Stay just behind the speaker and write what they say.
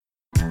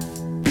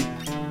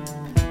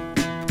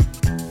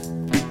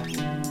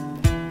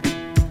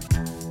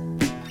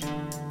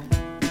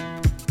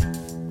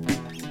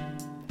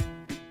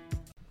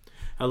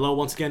Hello,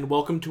 once again.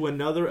 Welcome to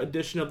another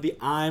edition of the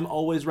I'm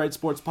Always Right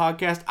Sports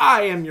Podcast.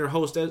 I am your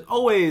host, as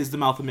always, the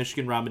Mouth of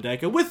Michigan, Rob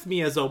Medeka. With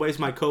me, as always,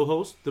 my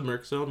co-host, the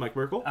Merc Zone, Mike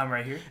Merkel. I'm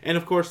right here. And,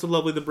 of course, the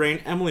lovely, the brain,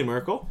 Emily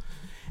Merkel.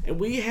 And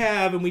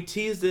we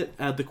teased it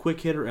at the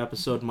quick hitter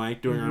episode,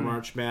 Mike, during our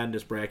March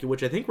Madness bracket,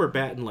 which I think we're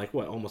batting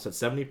almost at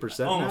 70%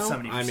 now? Almost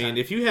 70%. I mean,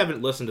 if you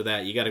haven't listened to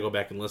that, you got to go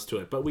back and listen to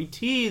it. But we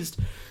teased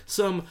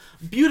some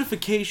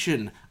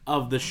beautification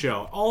of the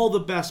show. All the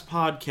best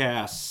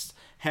podcasts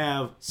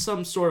have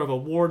some sort of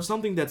award,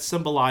 something that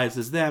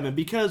symbolizes them. And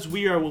because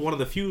we are one of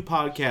the few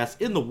podcasts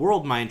in the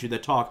world, mind you,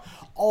 that talk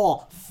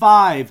all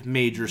 5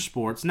 major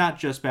sports, not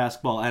just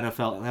basketball,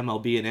 NFL,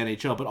 MLB, and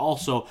NHL, but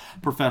also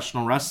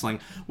professional wrestling,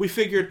 we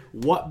figured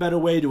what better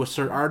way to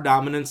assert our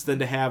dominance than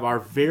to have our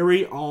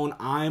very own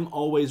I'm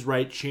Always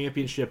Right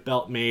championship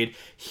belt made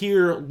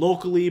here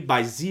locally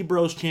by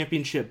Zebros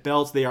Championship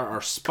Belts. They are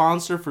our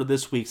sponsor for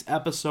this week's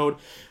episode.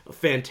 A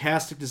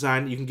fantastic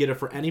design. You can get it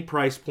for any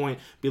price point.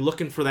 Be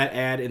looking for that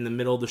ad in the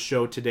middle of the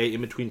show today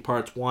in between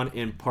parts 1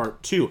 and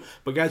part 2.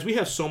 But guys, we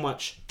have so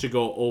much to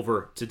go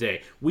over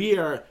today.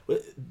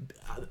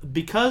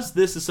 Because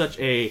this is such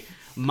a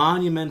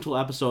monumental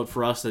episode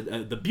for us,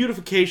 the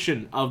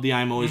beautification of the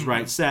I'm Always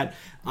Right set,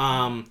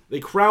 the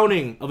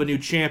crowning of a new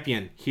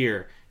champion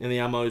here in the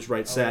I'm Always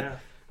Right set. Yeah.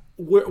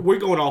 We're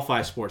going all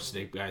 5 sports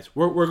today, guys.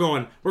 We're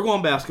going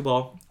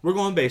basketball, we're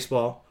going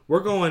baseball, we're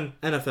going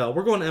NFL,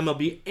 we're going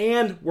MLB,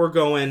 and we're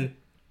going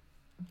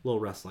a little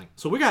wrestling.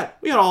 So we got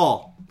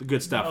all the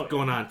good stuff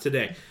going on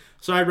today.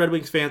 Sorry, Red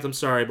Wings fans, I'm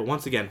sorry, but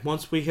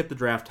once we hit the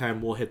draft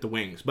time, we'll hit the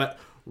Wings. But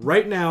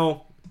right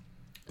now,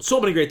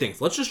 so many great things.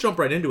 Let's just jump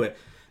right into it.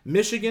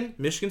 Michigan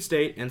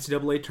State,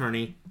 NCAA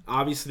tourney,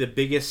 obviously the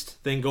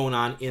biggest thing going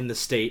on in the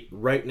state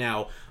right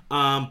now.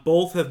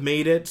 Both have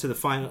made it to the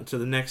final, to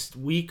the next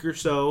week or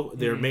so.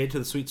 They're made to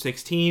the Sweet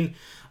 16.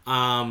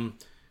 Mike,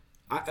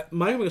 I'm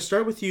going to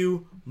start with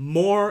you.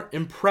 More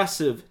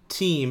impressive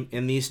team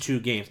in these 2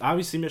 games.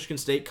 Obviously, Michigan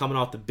State coming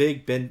off the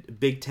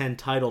Big Ten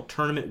title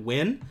tournament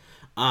win.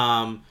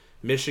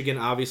 Michigan,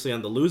 obviously,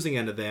 on the losing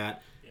end of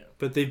that.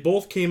 But they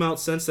both came out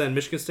since then.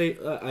 Michigan State,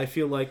 I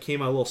feel like,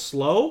 came out a little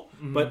slow.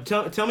 But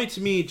tell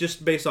me,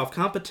 just based off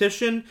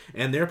competition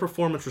and their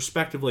performance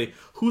respectively,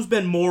 who's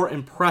been more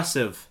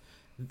impressive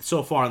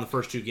so far in the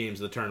first 2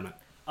 games of the tournament?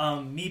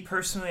 Me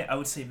personally, I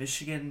would say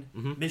Michigan.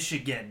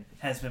 Michigan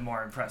has been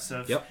more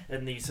impressive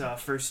in these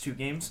first 2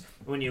 games.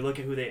 When you look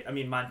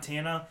at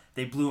Montana,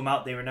 they blew them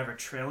out. They were never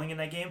trailing in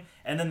that game.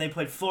 And then they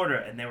played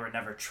Florida, and they were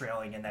never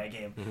trailing in that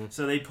game.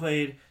 So they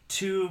played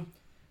 2...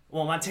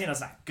 Well, Montana's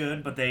not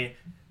good, but they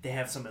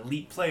have some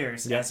elite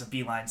players, as the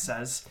Beeline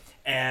says.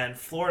 And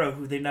Florida,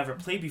 who they never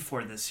played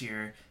before this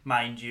year,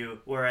 mind you.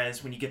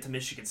 Whereas when you get to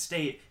Michigan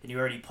State and you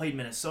already played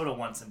Minnesota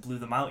once and blew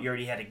them out, you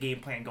already had a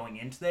game plan going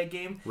into that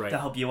game to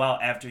help you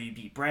out after you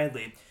beat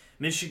Bradley.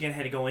 Michigan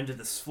had to go into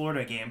this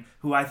Florida game,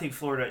 who I think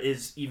Florida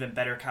is even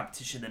better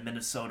competition than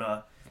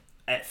Minnesota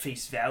at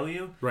face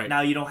value. Right.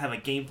 Now you don't have a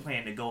game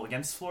plan to go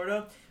against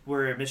Florida,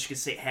 where Michigan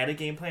State had a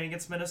game plan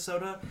against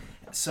Minnesota.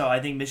 So I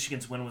think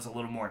Michigan's win was a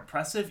little more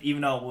impressive,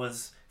 even though it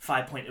was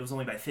 5 point. It was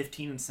only by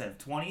 15 instead of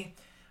 20.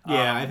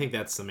 Yeah, I think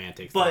that's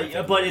semantics. But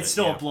it's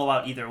still a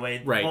blowout either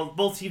way. Right. Well,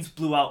 both teams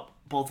blew out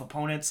both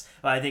opponents,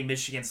 but I think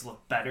Michigan's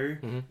looked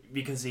better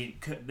because they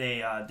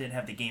didn't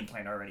have the game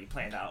plan already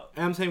planned out.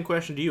 Same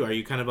question to you. Are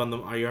you kind of on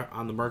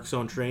the Mark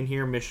Zone train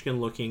here? Michigan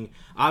looking,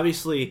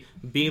 obviously,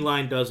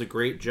 Beeline does a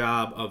great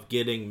job of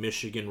getting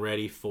Michigan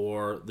ready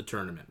for the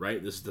tournament,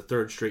 right? This is the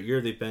 3rd straight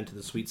year they've been to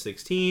the Sweet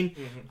 16.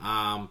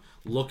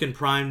 Looking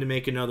primed to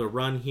make another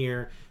run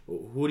here.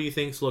 Who do you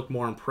think's looked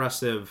more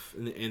impressive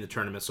in the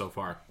tournament so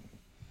far?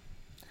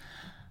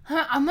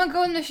 I'm gonna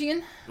go with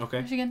Michigan.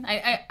 Okay. Michigan.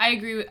 I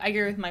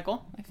agree with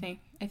Michael.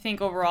 I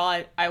think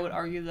overall I would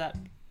argue that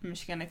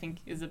Michigan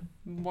is a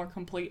more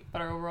complete,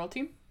 better overall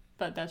team.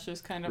 But that's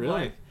just kind of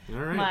really all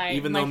right.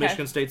 Even though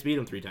Michigan State's beat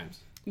them 3 times.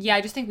 Yeah,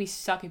 I just think we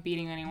suck at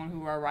beating anyone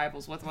who we're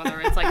rivals with,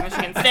 whether it's like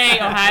Michigan State,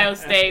 Ohio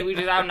State.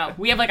 I don't know.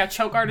 We have like a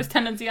choke artist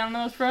tendency on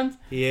those fronts.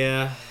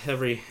 Yeah,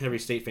 every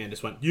state fan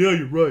just went, yeah,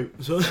 you're right.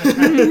 So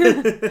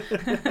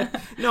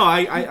no,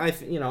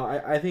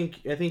 I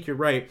think you're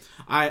right.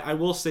 I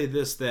will say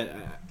this, that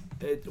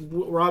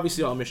we're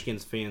obviously all Michigan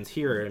fans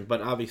here,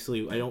 but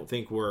obviously I don't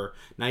think we're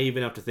naive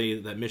enough to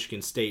think that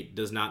Michigan State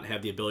does not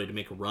have the ability to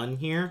make a run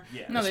here.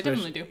 Yeah. No, they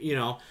definitely do. You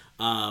know,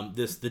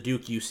 the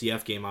Duke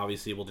UCF game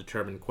obviously will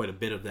determine quite a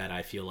bit of that,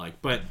 I feel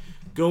like. But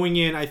going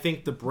in, I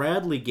think the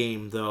Bradley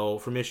game, though,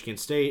 for Michigan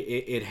State,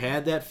 it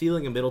had that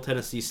feeling of Middle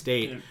Tennessee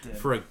State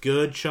for a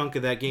good chunk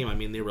of that game. I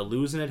mean, they were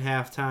losing at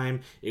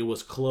halftime. It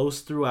was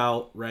close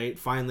throughout, right?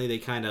 Finally, they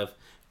kind of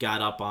got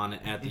up on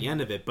it at the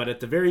end of it. But at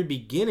the very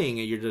beginning,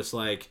 you're just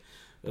like,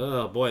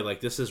 oh boy,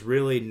 like this is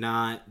really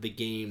not the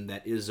game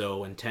that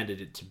Izzo intended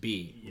it to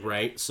be,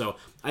 right? So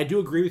I do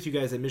agree with you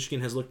guys that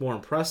Michigan has looked more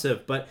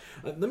impressive, but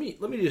let me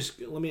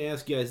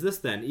ask you guys this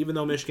then. Even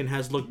though Michigan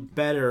has looked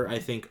better, I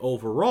think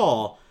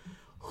overall,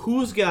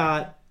 who's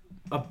got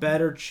a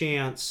better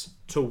chance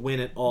to win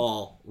it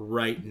all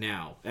right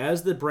now.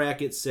 As the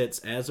bracket sits,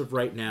 as of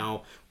right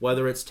now,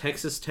 whether it's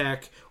Texas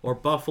Tech or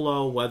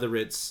Buffalo, whether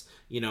it's,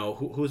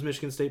 who's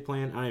Michigan State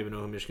playing? I don't even know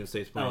who Michigan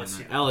State's playing.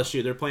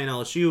 LSU. They're playing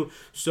LSU.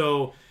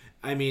 So,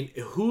 I mean,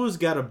 who's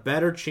got a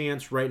better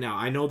chance right now?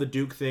 I know the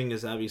Duke thing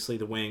is obviously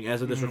the wing.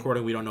 As of this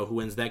recording, we don't know who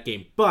wins that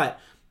game. But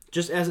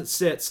just as it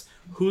sits,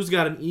 who's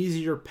got an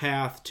easier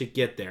path to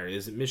get there?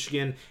 Is it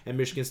Michigan and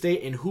Michigan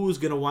State? And who's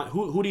going to want...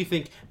 Who do you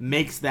think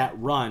makes that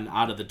run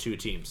out of the two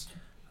teams?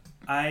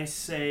 I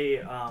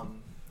say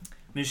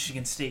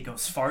Michigan State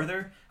goes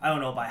farther. I don't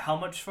know by how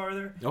much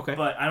farther. Okay.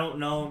 But I don't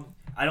know.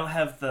 I don't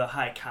have the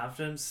high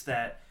confidence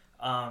that...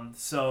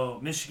 so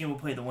Michigan will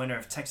play the winner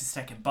of Texas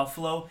Tech and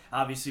Buffalo.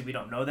 Obviously, we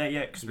don't know that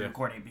yet because we're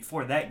recording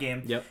before that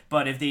game. Yep.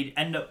 But if they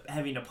end up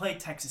having to play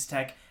Texas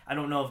Tech, I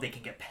don't know if they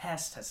can get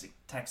past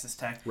Texas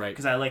Tech. Right.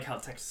 Because I like how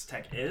Texas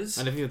Tech is.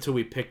 And I think that's who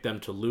we picked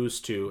them to lose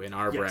to in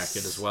our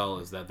bracket as well,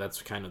 is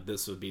that's kind of,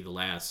 this would be the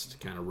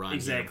last kind of run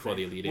here before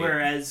the Elite Eight.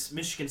 Whereas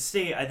Michigan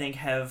State, I think,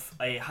 have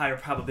a higher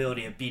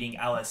probability of beating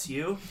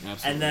LSU. Absolutely.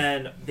 And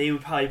then they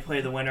would probably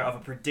play the winner of a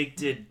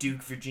predicted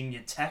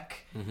Duke-Virginia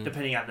Tech,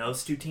 depending on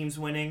those two teams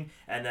winning.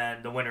 And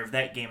then the winner of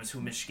that game is who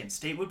Michigan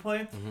State would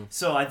play.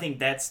 So I think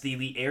that's the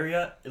Elite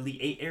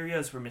Eight area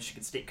is where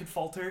Michigan State could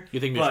falter. You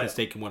think Michigan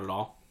State can win it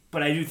all?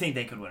 But I do think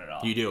they could win it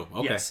all. You do?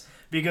 Okay. Yes.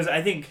 Because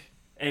I think,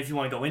 if you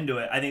want to go into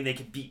it, I think they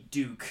could beat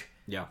Duke.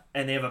 Yeah.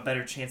 And they have a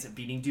better chance at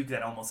beating Duke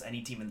than almost any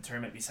team in the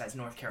tournament besides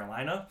North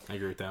Carolina. I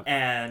agree with that.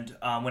 And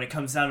when it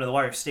comes down to the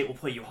wire, State will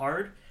play you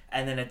hard.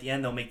 And then at the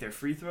end, they'll make their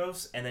free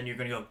throws, and then you're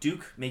going to go,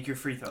 Duke, make your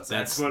free throws.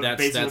 That's what's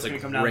going to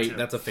come down to.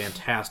 That's a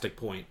fantastic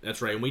point. That's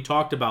right. And we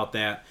talked about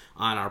that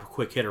on our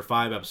Quick Hitter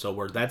 5 episode,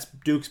 where that's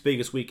Duke's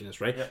biggest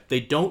weakness, right? Yep. They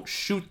don't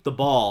shoot the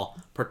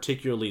ball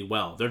particularly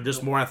well. They're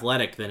just more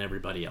athletic than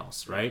everybody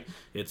else, right?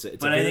 It's a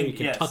very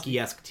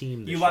Kentucky-esque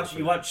team. You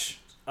watch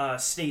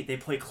State, they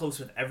play close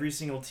with every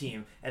single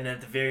team, and then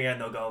at the very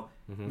end, they'll go,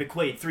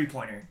 McQuaid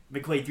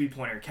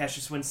three-pointer,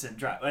 Cassius Winston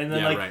drop, and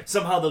then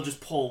somehow they'll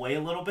just pull away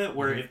a little bit.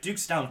 Where if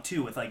Duke's down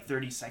 2 with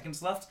 30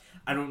 seconds left,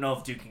 I don't know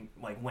if Duke can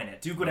win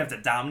it. Duke would have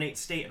to dominate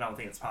State, and I don't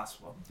think it's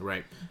possible.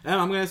 Right. And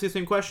I'm going to ask you the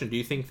same question. Do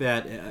you think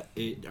that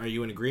are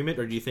you in agreement,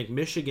 or do you think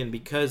Michigan,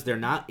 because they're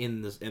not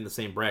in the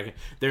same bracket,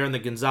 they're in the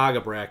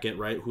Gonzaga bracket,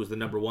 right? Who's the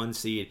number 1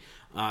 seed?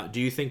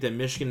 Do you think that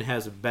Michigan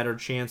has a better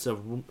chance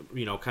of,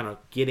 kind of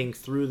getting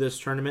through this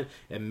tournament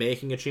and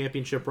making a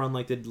championship run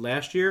like they did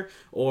last year?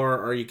 Or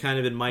are you kind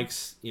of in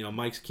Mike's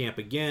camp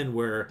again,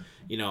 where,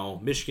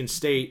 Michigan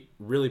State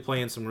really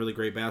playing some really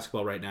great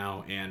basketball right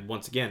now, and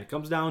once again, it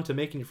comes down to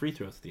making your free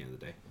throws at the end of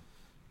the day?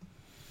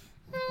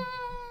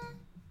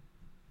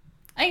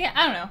 I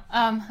don't know.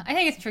 I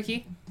think it's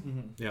tricky.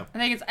 Yeah. I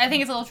think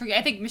it's a little tricky.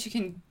 I think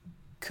Michigan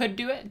could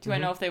do it. Do I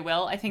know if they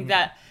will? I think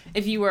that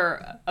if you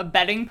were a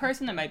betting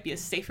person, it might be a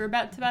safer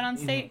bet to bet on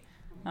State.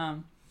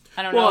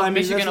 I don't know if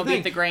Michigan will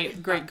beat the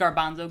great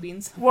Garbanzo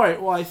beans. Right.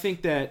 Well, I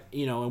think that,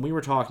 and we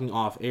were talking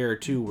off air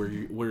too,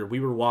 where we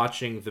were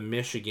watching the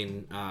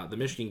Michigan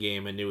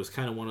game, and it was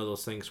kind of one of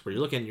those things where you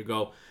look at it and you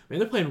go, man,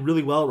 they're playing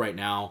really well right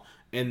now.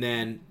 And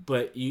then,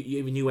 but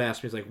you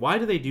asked me, it's like, why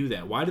do they do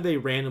that? Why do they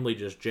randomly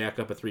just jack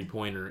up a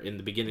 3-pointer in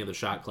the beginning of the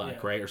shot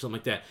clock, right? Or something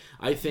like that.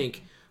 I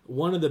think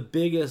one of the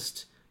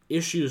biggest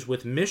issues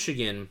with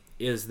Michigan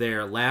is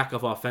their lack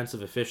of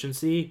offensive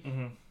efficiency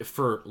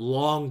for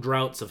long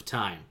droughts of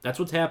time. That's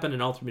what's happened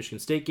in all 3 Michigan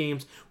State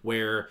games,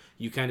 where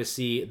you kind of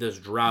see this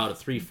drought of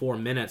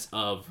 3-4 minutes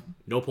of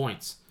no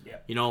points.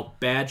 Yeah.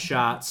 Bad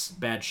shots,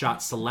 bad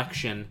shot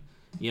selection.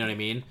 You know what I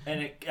mean?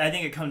 And I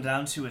think it comes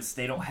down to is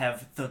they don't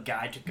have the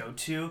guy to go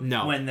to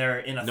when they're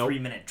in a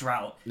 3-minute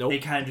drought. They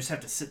kind of just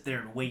have to sit there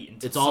and wait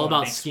until it's all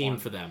about scheme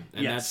for them.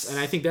 And and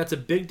I think that's a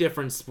big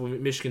difference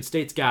when Michigan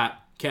State's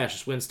got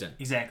Cassius Winston.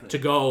 Exactly. To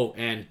go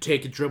and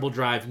take a dribble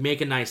drive,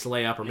 make a nice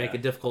layup, or make a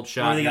difficult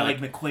shot. Or they got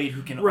McQuaid,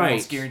 who can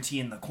almost guarantee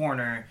in the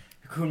corner,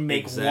 who can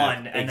make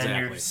one, and then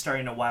you're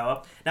starting to wow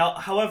up. Now,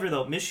 however,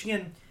 though,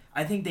 Michigan,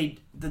 I think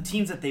the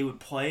teams that they would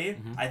play,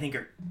 I think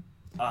are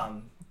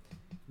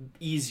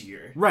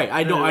easier. Right,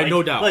 I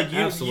no doubt.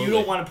 You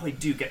don't want to play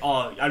Duke at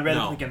all. I'd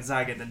rather play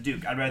Gonzaga than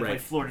Duke. I'd rather play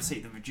Florida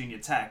State than Virginia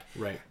Tech.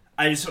 Right.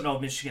 I just don't know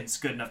if Michigan's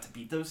good enough to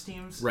beat those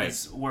teams. Right.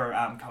 Is where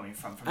I'm coming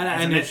from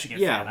as a Michigan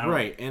fan.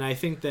 Right. And I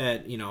think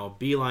that,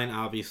 Beeline,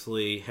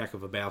 obviously, heck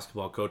of a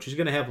basketball coach. He's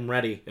going to have them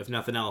ready, if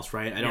nothing else,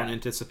 right? I don't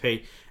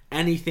anticipate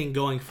anything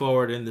going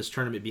forward in this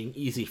tournament being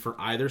easy for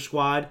either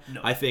squad.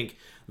 No. I think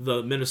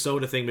the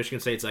Minnesota thing,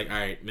 Michigan State's like, all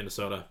right,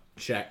 Minnesota,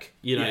 check.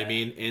 You know what I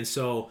mean? And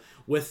so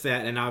with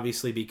that, and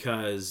obviously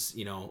because,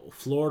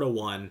 Florida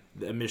won,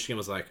 Michigan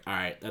was like, all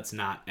right, that's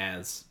not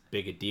as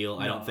big a deal,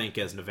 I don't think,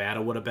 as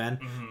Nevada would have been.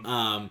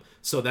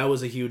 So that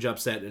was a huge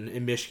upset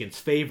in Michigan's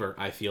favor,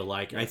 I feel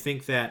like. I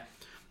think,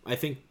 I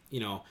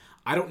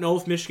don't know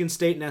if Michigan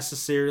State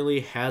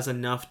necessarily has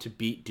enough to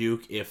beat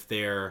Duke if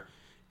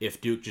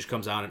Duke just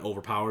comes out and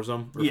overpowers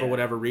them for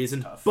whatever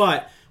reason.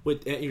 But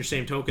with your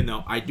same token,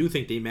 though, I do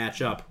think they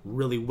match up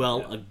really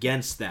well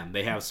against them.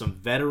 They have some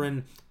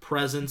veteran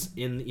presence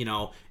in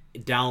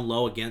down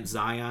low against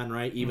Zion,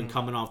 right? Even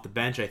coming off the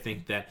bench, I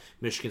think that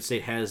Michigan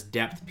State has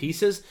depth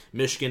pieces.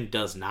 Michigan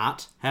does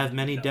not have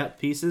many depth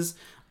pieces.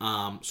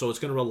 So it's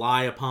going to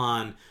rely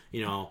upon,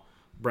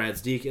 Brad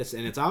Zdekis.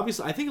 And it's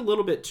obviously, I think a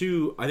little bit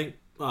too, I think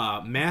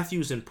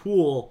Matthews and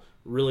Poole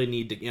really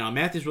need to,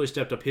 Matthews really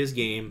stepped up his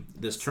game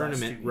this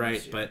tournament,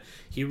 right? Yeah. But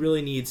he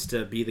really needs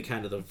to be the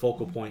kind of the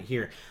focal point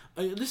here.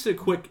 This is a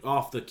quick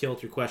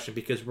off-the-kilter question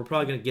because we're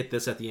probably going to get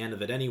this at the end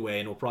of it anyway,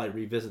 and we'll probably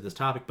revisit this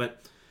topic.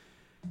 But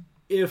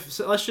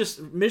let's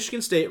just,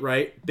 Michigan State,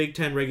 right? Big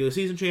Ten regular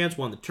season champs,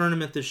 won the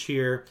tournament this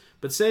year.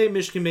 But say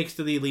Michigan makes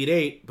to the Elite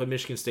Eight, but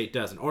Michigan State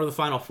doesn't, or the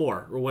Final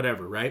Four, or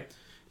whatever, right?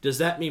 Does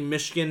that mean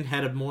Michigan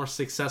had a more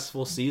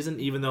successful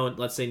season, even though,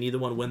 let's say, neither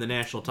one win the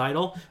national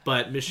title,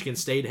 but Michigan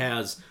State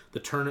has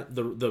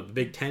the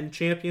Big Ten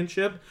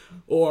championship?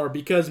 Or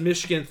because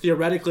Michigan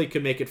theoretically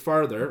could make it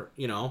farther,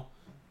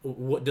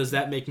 what does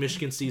that make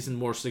Michigan's season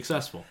more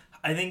successful?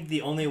 I think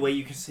the only way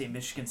you can say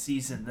Michigan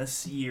season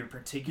this year in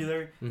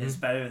particular is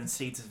better than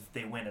State's if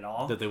they win at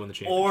all. That they win the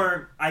championship.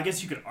 Or I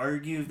guess you could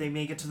argue if they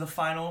make it to the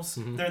finals.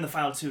 They're in the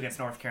final 2 against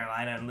North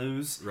Carolina and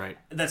lose. Right.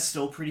 That's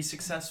still pretty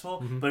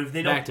successful. But if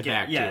they don't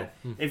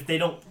if they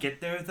don't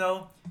get there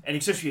though, and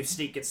especially if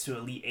State gets to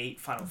Elite 8,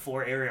 Final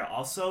 4 area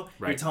also,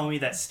 you're telling me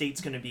that State's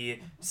going to be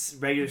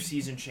regular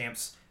season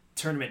champs,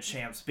 tournament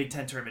champs, Big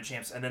Ten tournament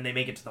champs, and then they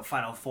make it to the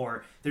Final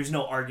Four. There's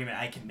no argument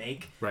I can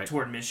make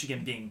toward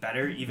Michigan being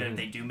better, even if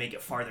they do make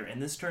it farther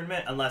in this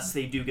tournament, unless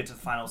they do get to the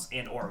finals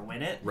and or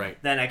win it. Right.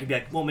 Then I could be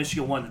like, well,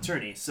 Michigan won the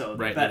tourney, so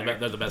they're better.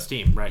 They're the best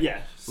team, right?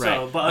 Yeah.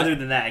 So, but other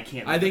than that, I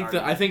can't. I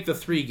think the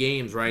 3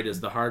 games, right,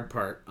 is the hard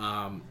part.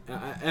 I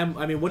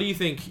mean, what do you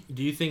think?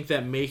 Do you think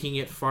that making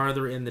it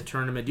farther in the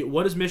tournament,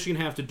 what does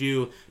Michigan have to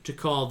do to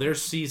call their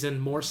season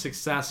more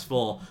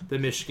successful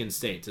than Michigan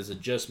State's? Is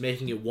it just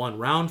making it one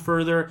round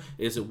further?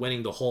 Is it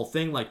winning the whole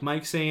thing, like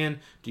Mike's saying?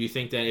 Do you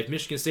think that if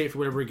Michigan State, for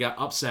whatever, got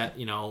upset,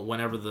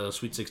 whenever the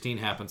Sweet 16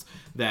 happens,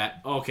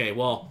 that, okay,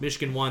 well,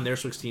 Michigan won their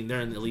 16,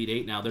 they're in the Elite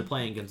 8 now, they're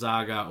playing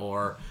Gonzaga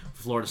or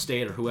Florida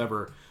State or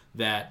whoever,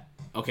 that,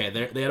 okay,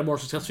 they had a more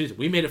successful season.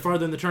 We made it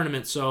farther in the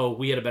tournament, so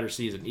we had a better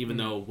season, even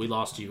though we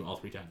lost to you all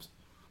 3 times.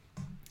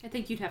 I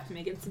think you'd have to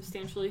make it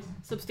substantially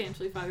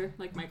farther,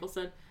 like Michael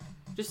said.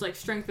 Just like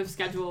strength of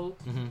schedule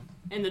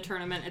in the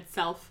tournament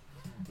itself.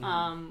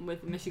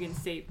 With Michigan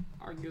State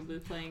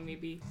arguably playing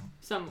maybe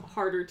some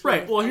harder teams.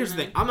 Right. Well, here's the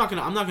thing. I'm not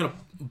gonna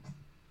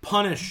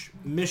punish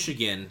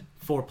Michigan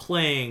for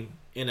playing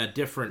in a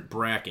different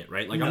bracket,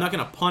 right? Like I'm not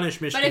gonna punish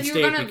Michigan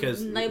State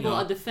because label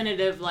a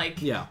definitive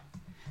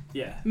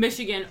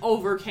Michigan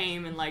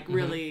overcame and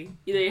really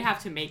they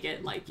have to make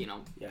it the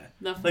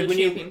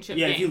championship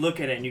game. If you look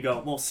at it and you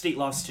go, well, State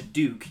lost to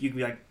Duke, you can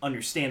be like,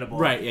 understandable.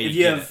 Right. Yeah, if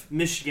you have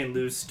Michigan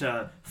lose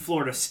to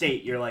Florida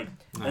State, you're like,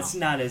 that's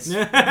not as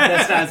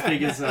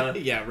big as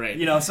yeah, right.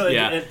 So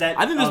I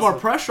think there's more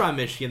pressure on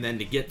Michigan then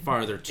to get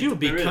farther too,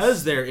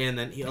 because they're in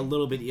then a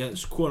little bit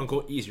quote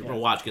unquote easier. We're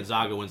gonna watch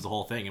Gonzaga wins the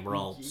whole thing and we're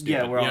all stupid.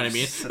 Yeah, we're all what I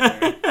mean?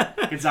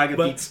 Gonzaga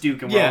beats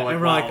Duke and we're all like,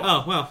 and we're like,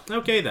 oh well,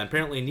 okay then.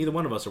 Apparently neither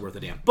one of us are worth a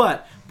damn.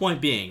 But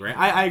point being, right?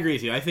 I agree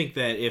with you. I think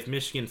that if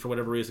Michigan for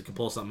whatever reason could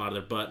pull something out of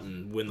their butt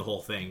and win the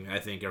whole thing, I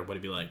think everybody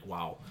would be like,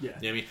 wow. Yeah. You know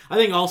what I mean? I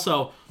think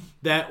also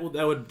that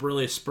would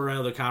really spur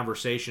another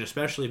conversation,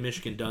 especially if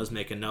Michigan does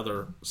make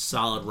another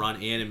solid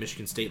run in and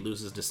Michigan State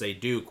loses to, say,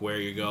 Duke, where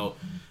you go,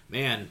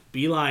 man,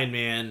 Beeline,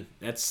 man,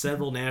 that's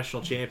several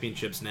national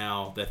championships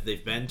now that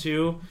they've been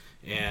to,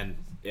 and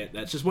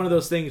that's just one of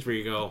those things where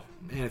you go,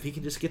 man, if he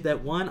can just get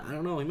that one, I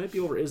don't know, he might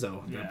be over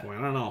Izzo at that point.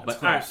 I don't know, but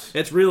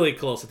it's really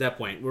close at that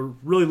point. We're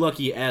really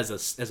lucky as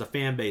a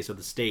fan base of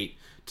the state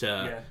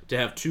to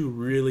have 2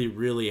 really,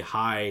 really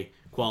high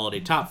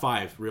quality, top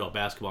 5 real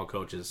basketball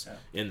coaches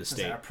in the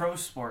state. Pro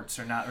sports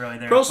are not really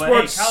there. Pro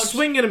sports,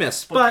 swing and a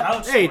miss.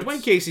 But hey,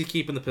 Dwayne Casey's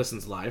keeping the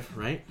Pistons alive,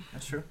 right?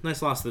 That's true.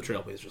 Nice loss to the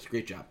Trailblazers.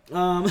 Great job.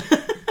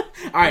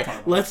 All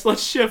right,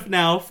 let's shift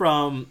now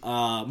from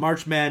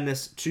March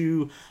Madness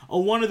to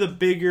one of the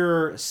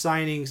bigger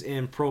signings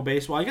in pro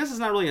baseball. I guess it's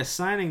not really a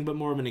signing, but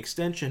more of an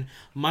extension.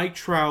 Mike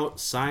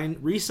Trout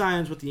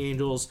re-signs with the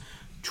Angels,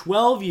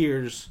 12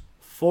 years,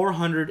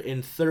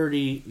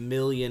 $430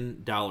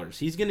 million.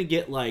 He's going to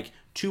get like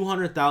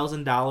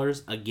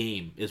 $200,000 a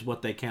game is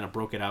what they kind of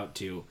broke it out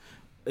to.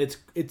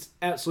 It's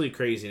absolutely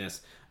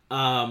craziness.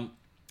 I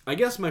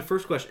guess my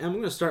first question, I'm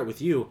going to start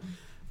with you.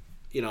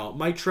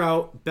 Mike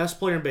Trout, best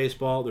player in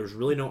baseball. There's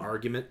really no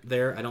argument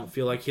there. I don't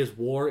feel like his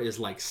WAR is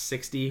like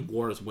 60.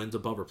 WAR is wins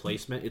above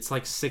replacement. It's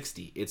like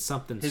 60. It's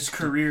something. His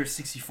career is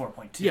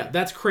 64.2. Yeah,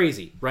 that's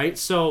crazy, right?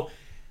 So,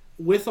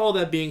 with all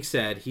that being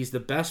said, he's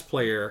the best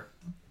player.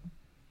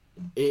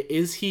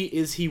 Is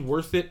he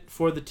worth it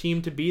for the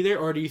team to be there,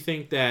 or do you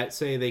think that,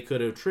 say, they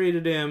could have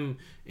traded him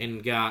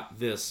and got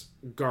this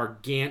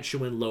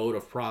gargantuan load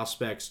of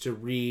prospects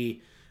to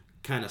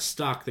kind of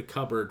stock the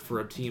cupboard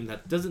for a team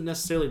that doesn't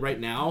necessarily right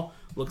now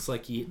looks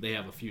like they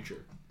have a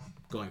future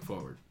going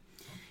forward?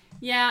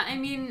 Yeah, I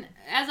mean,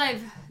 as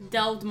I've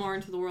delved more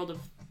into the world of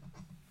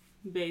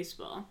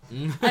baseball.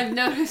 I've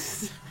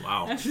noticed.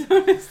 Wow. I've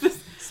noticed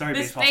this. Sorry,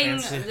 this baseball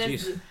thing.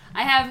 fans.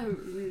 I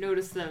have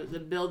noticed the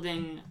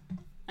building,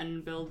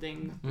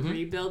 unbuilding,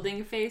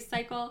 rebuilding phase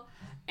cycle,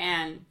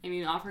 and I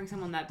mean, offering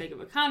someone that big of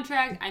a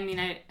contract. I mean,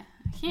 I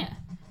can't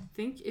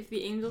think if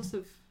the Angels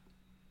have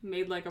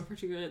made like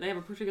they have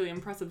a particularly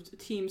impressive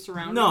team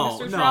surrounding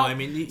Mr. Trout. I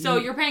mean, so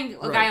you're paying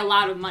a guy a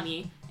lot of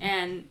money,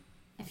 and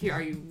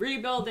are you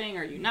rebuilding?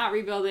 Are you not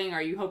rebuilding?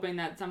 Are you hoping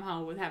that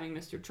somehow with having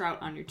Mr. Trout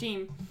on your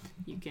team,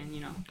 you can,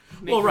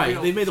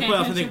 make They've made the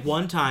playoffs, I think,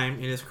 one time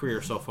in his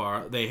career so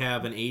far. They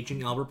have an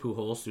aging Albert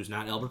Pujols, who's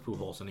not Albert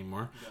Pujols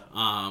anymore.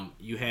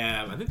 You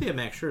have, I think they have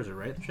Max Scherzer,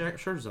 right?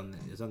 Scherzer's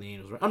is on the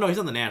Angels, right? Oh, no, he's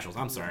on the Nationals.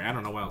 I'm sorry. I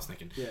don't know what I was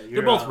thinking. Yeah,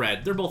 they're both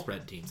red. They're both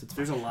red teams.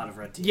 There's a lot of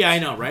red teams. Yeah, I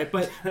know, right?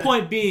 But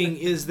point being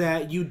is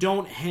that you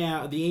don't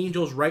have, the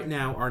Angels right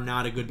now are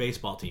not a good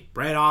baseball team.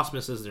 Brad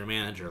Ausmus is their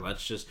manager.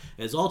 Let's just,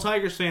 as all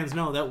Tigers fans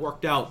know, that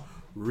worked out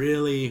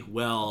really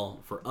well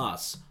for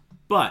us.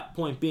 But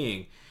point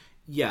being,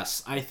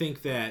 yes, I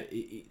think that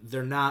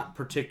they're not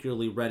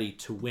particularly ready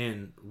to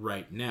win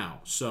right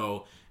now.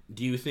 So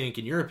do you think,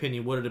 in your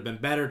opinion, would it have been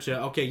better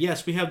to, okay,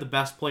 yes, we have the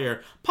best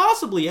player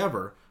possibly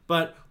ever,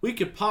 but we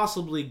could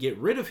possibly get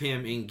rid of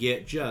him and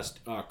get just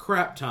a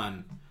crap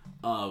ton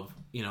of,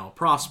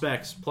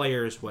 prospects,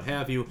 players, what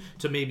have you,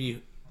 to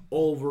maybe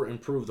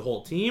over-improve the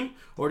whole team?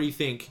 Or do you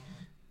think,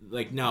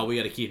 no, we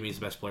got to keep him, he's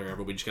the best player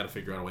ever, we just got to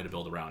figure out a way to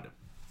build around him?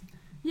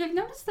 Yeah, I've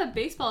noticed that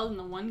baseball isn't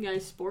a one-guy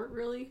sport,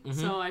 really. Mm-hmm.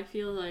 So I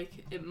feel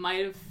like it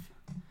might have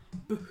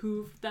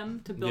behooved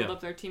them to build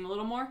up their team a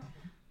little more.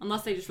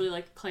 Unless they just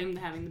really claim to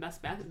having the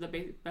best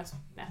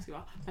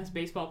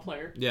baseball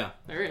player. Yeah,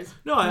 there is.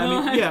 No, I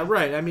mean, yeah,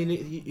 right. I mean,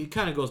 it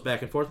kind of goes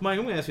back and forth. Mike,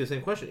 I'm going to ask you the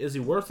same question: is he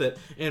worth it?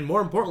 And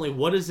more importantly,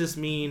 what does this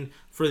mean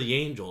for the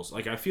Angels?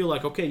 I feel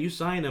like, okay, you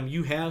sign him,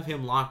 you have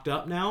him locked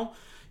up now.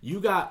 You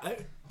got,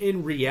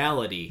 in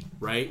reality,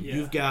 right? Yeah.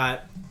 You've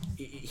got.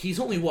 He's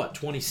only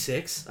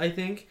 26, I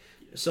think.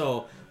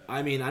 So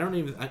I mean,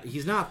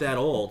 he's not that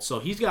old. So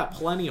he's got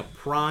plenty of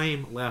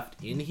prime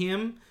left in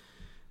him.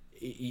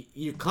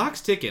 Your clock's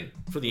ticking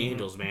for the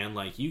Angels, man.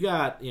 You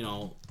got,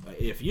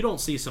 if you don't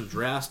see some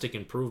drastic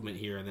improvement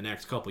here in the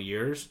next couple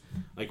years,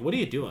 what are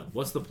you doing?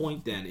 What's the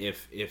point then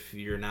if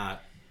you're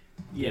not,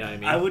 you know what I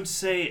mean? I would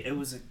say it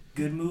was a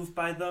good move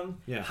by them.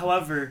 Yeah.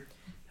 However,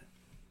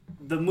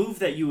 the move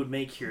that you would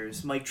make here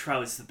is Mike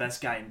Trout is the best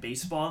guy in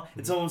baseball.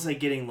 It's almost like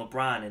getting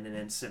LeBron in an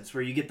instance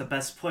where you get the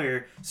best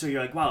player, so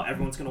you're like, wow,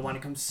 everyone's going to want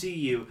to come see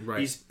you. Right.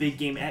 These big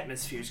game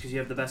atmospheres because you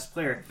have the best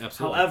player.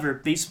 Absolutely. However,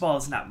 baseball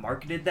is not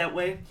marketed that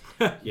way.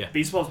 Yeah.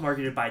 Baseball is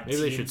marketed by Maybe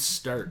they should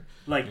start.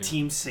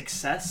 Team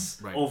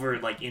success over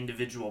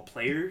individual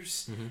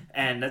players. Mm-hmm.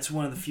 And that's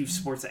one of the few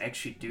sports that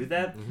actually do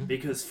that. Mm-hmm.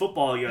 Because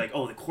football, you're like,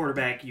 oh, the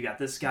quarterback, you got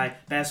this guy.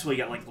 Basketball, you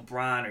got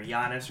LeBron or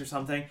Giannis or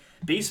something.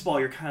 Baseball,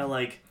 you're kind of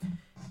like...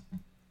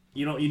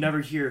 you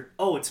never hear,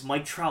 oh, it's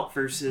Mike Trout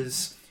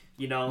versus,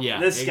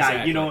 this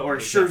guy, or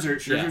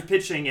Scherzer's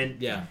pitching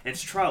and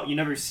it's Trout. You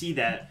never see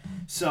that.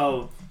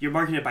 So you're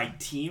marketed by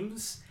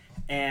teams,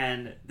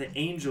 and the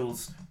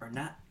Angels are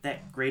not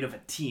that great of a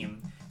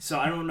team. So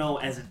I don't know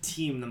as a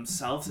team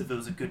themselves if it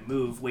was a good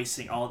move, I guess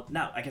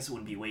it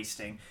wouldn't be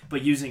wasting,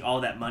 but using all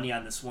that money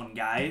on this one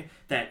guy,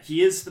 that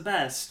he is the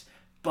best,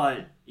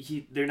 but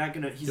they're not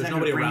gonna. There's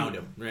nobody around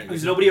him. Right?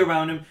 There's nobody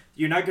around him.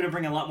 You're not gonna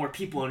bring a lot more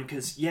people in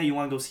because you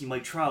want to go see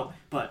Mike Trout,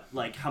 but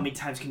how many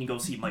times can you go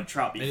see Mike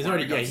Trout? And he's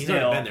already been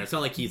there. It's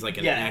not like he's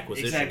an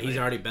acquisition. Exactly. He's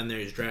already been there.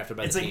 He's drafted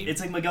by the team.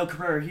 It's like Miguel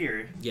Cabrera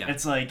here. Yeah.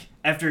 It's like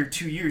after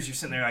 2 years, you're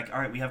sitting there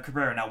all right, we have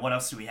Cabrera now. What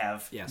else do we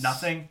have? Yes.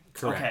 Nothing.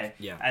 Correct. Okay.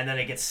 Yeah. And then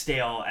it gets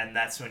stale, and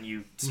that's when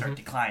you start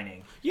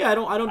declining. Yeah, I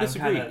don't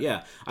disagree.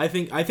 I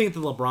think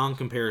the LeBron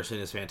comparison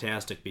is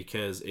fantastic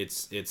because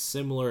it's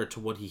similar to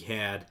what he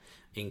had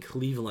in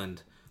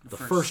Cleveland the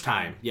first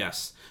time.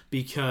 Yes,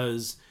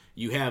 because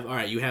you have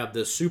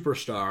the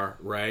superstar,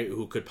 right,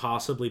 who could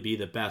possibly be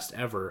the best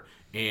ever,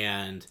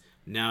 and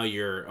now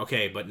you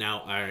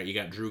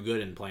got Drew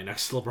Gooden playing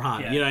next to LeBron.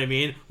 Yeah. You know what I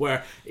mean?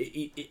 Where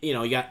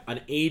you got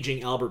an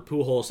aging Albert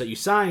Pujols that you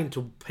signed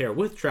to pair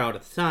with Trout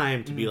at the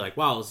time to be like,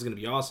 wow, this is going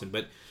to be awesome.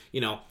 But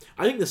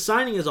I think the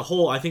signing as a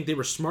whole, I think they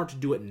were smart to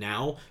do it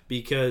now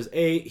because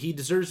he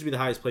deserves to be the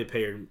highest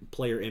paid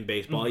player in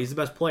baseball. Mm-hmm. He's the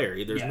best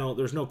player.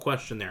 There's no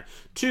question there.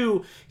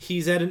 2,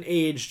 he's at an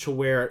age to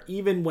where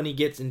even when he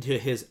gets into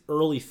his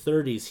early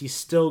 30s, he's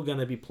still going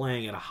to be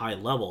playing at a high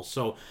level.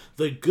 So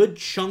the good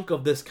chunk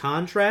of this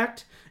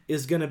contract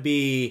is going to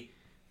be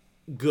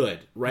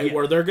good, right? Yeah.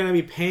 Where they're going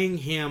to be paying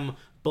him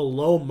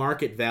below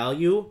market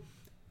value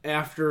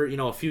after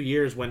a few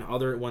years when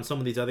some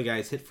of these other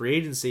guys hit free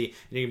agency, and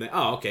you're gonna be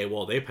like, oh, okay,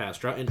 well, they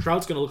passed Trout, and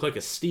Trout's gonna look like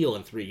a steal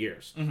in 3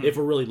 years if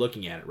we're really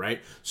looking at it,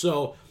 right?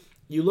 So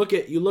you look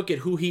at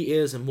who he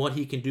is and what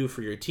he can do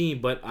for your team,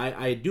 but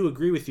I do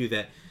agree with you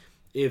that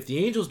if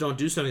the Angels don't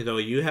do something, though,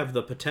 you have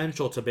the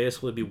potential to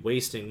basically be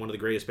wasting one of the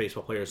greatest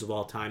baseball players of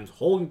all time's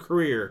whole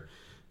career.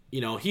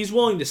 He's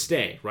willing to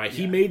stay, right? Yeah.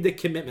 He made the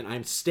commitment.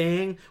 I'm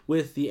staying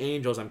with the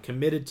Angels. I'm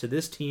committed to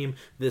this team,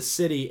 this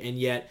city, and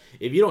yet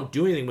if you don't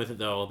do anything with it,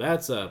 though,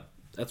 that's a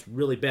That's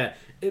really bad.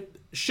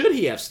 Should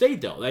he have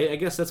stayed, though? I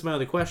guess that's my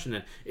other question.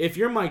 Then, if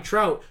you're Mike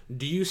Trout,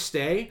 do you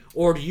stay,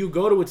 or do you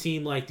go to a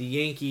team like the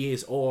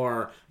Yankees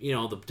or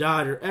the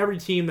Dodgers? Every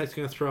team that's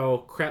going to throw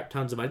crap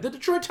tons of money. The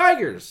Detroit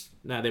Tigers.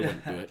 No, they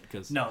wouldn't do it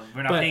because no,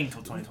 we're not paying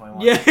until 2021.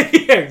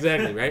 Yeah,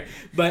 exactly, right.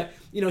 But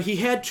he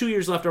had 2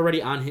 years left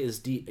already on his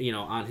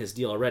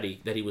deal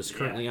already that he was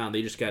currently on.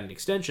 They just got an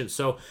extension.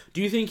 So,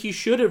 do you think he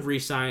should have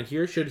re-signed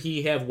here? Should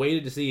he have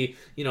waited to see?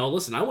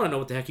 Listen, I want to know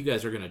what the heck you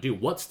guys are going to do.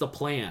 What's the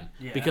plan?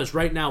 Yeah. Because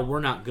right now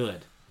we're not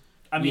good.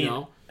 I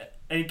mean,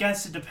 I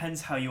guess it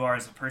depends how you are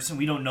as a person.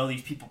 We don't know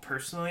these people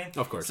personally.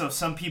 Of course. So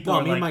some people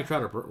me and Mike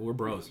Trout, we're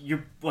bros.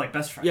 You're like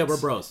best friends. Yeah, we're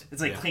bros.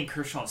 It's like Clayton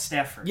Kershaw and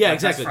Stafford. Yeah,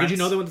 exactly. Did you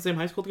know they went to the same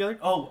high school together?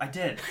 Oh, I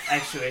did.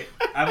 Actually,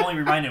 I'm only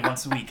reminded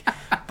once a week.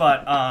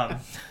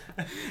 But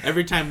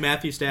every time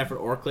Matthew Stafford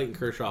or Clayton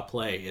Kershaw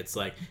play, it's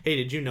like, hey,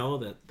 did you know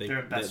that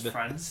they're best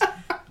friends?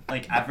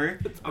 Like ever?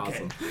 That's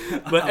awesome.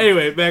 Okay. But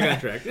anyway, back on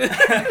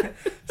track.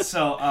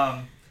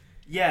 So,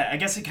 yeah, I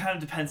guess it kind of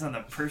depends on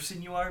the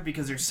person you are,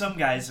 because there's some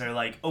guys that are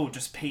like, oh,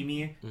 just pay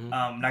me.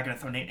 I'm not going to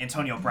throw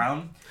Antonio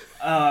Brown.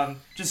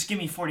 Just give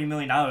me $40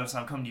 million and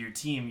I'll come to your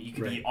team. You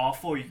could be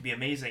awful or you could be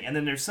amazing. And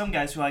then there's some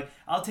guys who are like,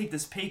 I'll take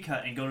this pay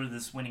cut and go to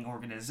this winning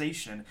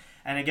organization.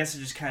 And I guess it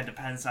just kind of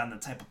depends on the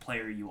type of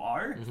player you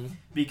are,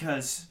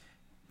 because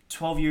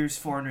 12 years,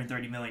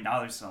 $430 million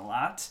is a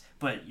lot,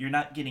 but you're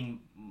not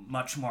getting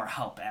much more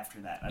help after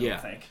that, I don't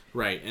think.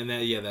 Right. And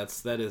that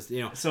is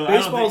so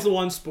baseball is the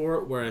one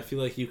sport where I feel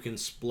like you can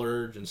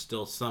splurge and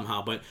still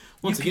somehow, but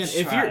once again,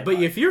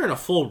 if you're in a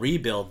full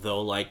rebuild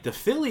though, like the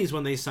Phillies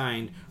when they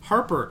signed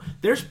Harper,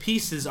 there's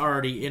pieces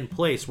already in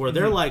place where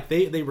they're like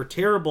they were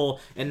terrible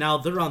and now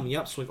they're on the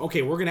upswing.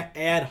 Okay, we're going to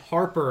add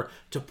Harper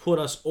to put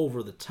us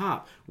over the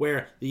top,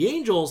 where the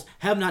Angels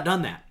have not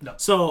done that. No.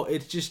 So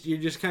it's just you're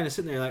just kind of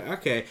sitting there like,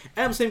 okay,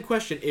 and same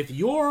question, if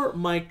you're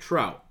Mike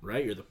Trout,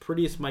 right? You're the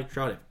prettiest Mike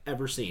Trout I've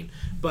ever seen.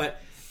 But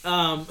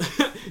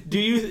do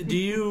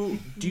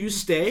you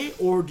stay,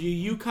 or do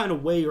you kind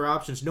of weigh your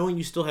options, knowing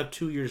you still have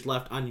 2 years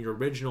left on your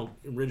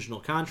original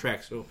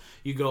contract? So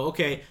you go,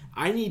 okay,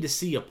 I need to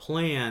see a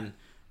plan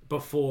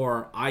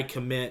before I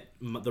commit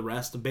the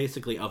rest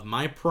basically of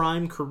my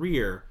prime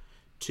career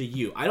to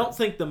you. I don't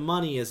think the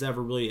money is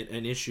ever really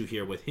an issue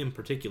here with him in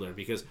particular,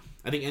 because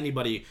I think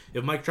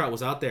if Mike Trout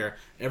was out there,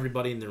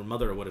 everybody and their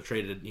mother would have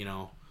traded,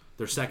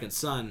 their second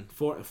son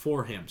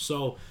for him.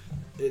 So,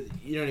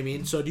 you know what I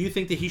mean? So do you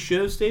think that he should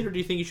have stayed, or do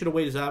you think he should have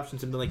weighed his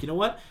options and been like, you know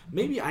what?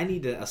 Maybe I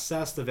need to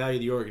assess the value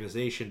of the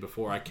organization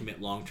before I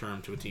commit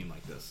long-term to a team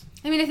like this.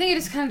 I mean, I think it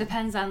just kind of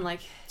depends on,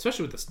 like...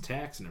 Especially with this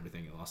tax and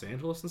everything in Los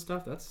Angeles and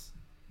stuff, that's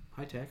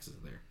high taxes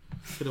there.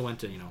 Could have went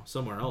to,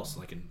 somewhere else,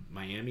 like in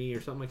Miami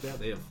or something like that.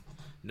 They have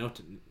no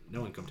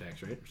income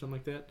tax, right? Or something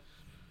like that.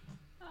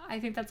 I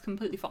think that's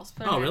completely false.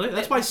 Oh, really?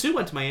 That's why Sue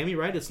went to Miami,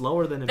 right? It's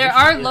lower than... There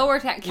are lower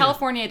tax...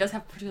 California does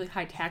have particularly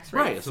high tax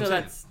rates.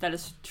 Right, so that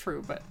is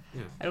true, but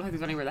I don't think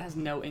there's anywhere that has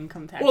no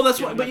income tax. Well, that's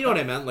what... But you know what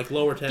I meant, like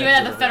lower tax. Given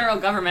that the federal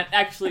government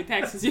actually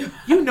taxes you.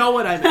 You know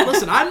what I meant.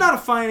 Listen, I'm not a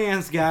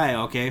finance guy,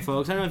 okay,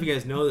 folks? I don't know if you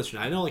guys know this or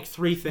not. I know like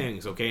 3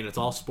 things, okay, and it's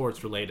all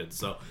sports related.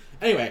 So,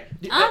 anyway...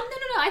 No.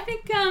 I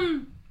think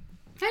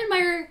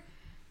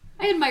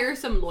I admire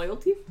some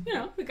loyalty.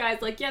 The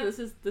guy's like, yeah, this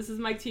is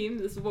my team.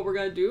 This is what we're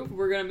gonna do.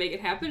 We're gonna make it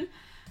happen.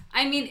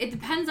 I mean, it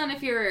depends on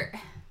if we're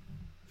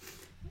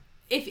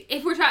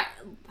trying.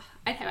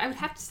 I would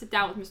have to sit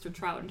down with Mr.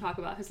 Trout and talk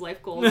about his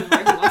life goals and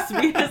where he wants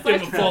to be.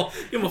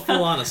 Give him a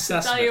full-on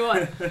assessment. Tell you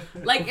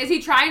what, like, is he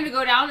trying to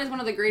go down as one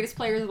of the greatest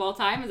players of all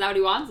time? Is that what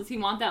he wants? Does he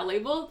want that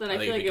label? Then I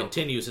feel like if he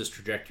continues his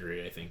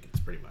trajectory, I think it's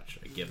pretty much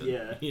a given.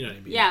 Yeah. You know what I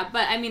mean? Yeah,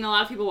 but I mean, a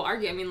lot of people will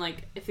argue. I mean,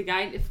 like, if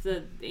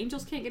the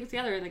Angels can't get it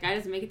together and the guy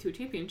doesn't make it to a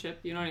championship,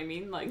 you know what I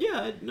mean? Like,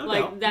 yeah, no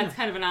like doubt. That's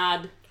kind of an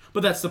odd.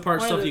 But that's the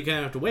part stuff you kind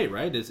of have to weigh,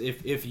 right? Is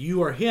if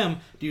you are him,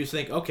 do you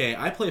think, okay,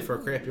 I play for a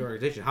crappy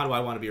organization. How do I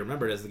want to be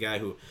remembered as the guy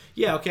who,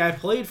 I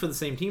played for the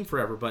same team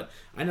forever, but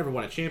I never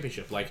won a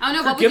championship? Like, I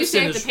don't know. What would you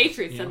say if the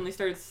Patriots suddenly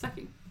started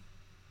sucking?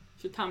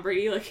 Should Tom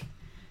Brady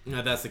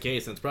No, that's the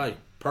case. And it's probably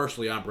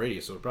partially on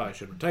Brady, so it probably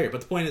should retire. But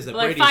the point is that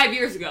like 5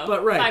 years ago.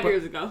 But right, 5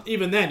 years ago.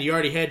 Even then, you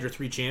already had your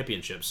 3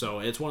 championships, so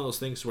it's one of those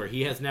things where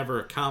he has never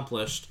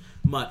accomplished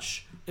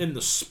much in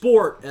the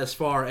sport as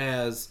far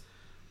as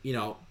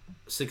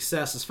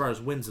success as far as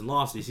wins and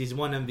losses. He's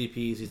won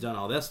MVPs, he's done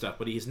all that stuff,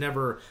 but he's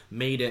never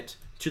made it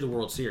to the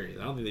World Series.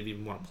 I don't think they've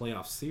even won a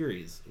playoff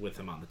series with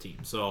him on the team.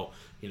 So,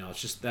 it's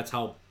just that's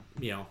how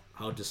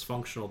how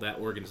dysfunctional that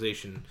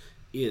organization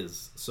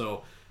is.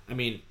 So, I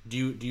mean,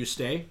 do you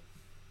stay?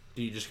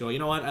 Do you just go, you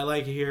know what, I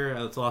like it here,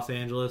 it's Los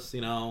Angeles,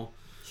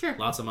 Sure.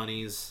 Lots of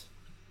monies.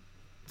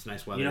 It's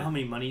nice weather. You know how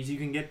many monies you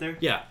can get there?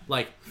 Yeah,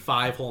 like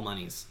 5 whole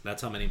monies.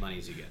 That's how many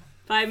monies you get.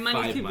 5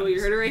 monies, people. You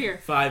heard it right here.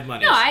 5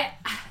 monies. No,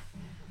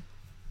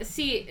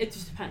 See, it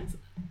just depends,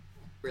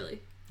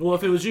 really. Well,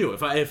 if it was you,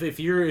 if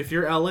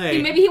you're LA,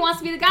 maybe he wants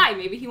to be the guy.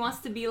 Maybe he wants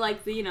to be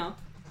like the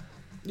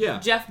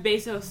Jeff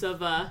Bezos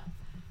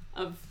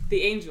of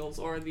the Angels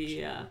or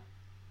the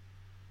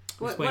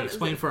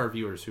Explain for our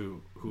viewers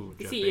who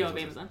the Jeff CEO Bezos of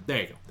is. Amazon.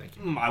 There you go. Thank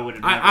you. I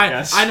wouldn't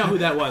guess. I know who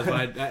that was,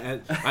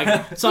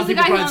 but some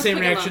people probably had the same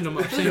reaction to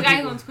Who's the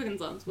guy who owns Quicken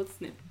Loans? What's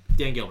his name?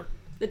 Dan Gilbert.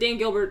 The Dan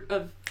Gilbert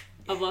of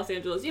Los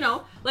Angeles. You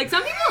know, like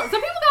some people got a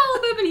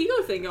little bit of an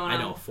ego thing going on.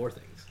 I know 4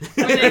 things.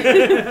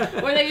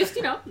 where they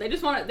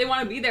just want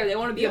to be there. They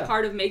want to be a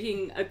part of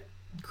making a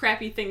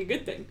crappy thing a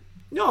good thing.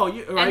 No,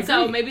 and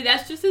so maybe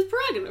that's just his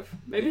prerogative.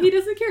 Maybe he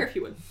doesn't care if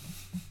you win.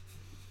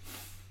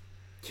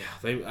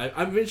 Yeah,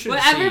 I'm interested.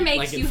 Whatever to see,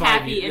 makes you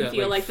happy and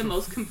feel like the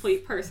most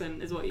complete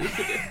person is what you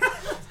should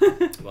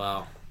do.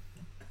 Wow.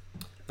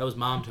 That was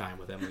mom time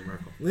with Emily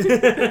Merkel.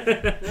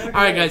 All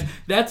right, guys.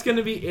 That's going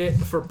to be it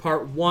for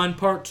part 1.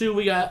 Part 2,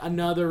 we got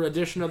another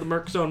edition of the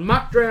Merc Zone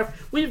mock draft.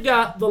 We've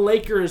got the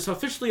Lakers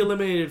officially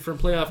eliminated from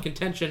playoff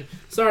contention.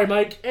 Sorry,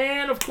 Mike.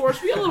 And, of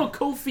course, we got a little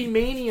Kofi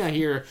Mania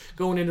here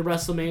going into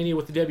WrestleMania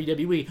with the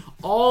WWE.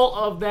 All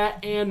of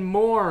that and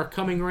more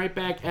coming right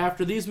back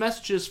after these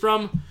messages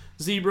from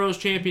Z-Bros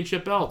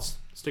Championship Belts.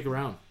 Stick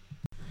around.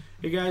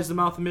 Hey guys, the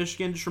Mouth of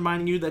Michigan, just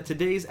reminding you that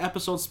today's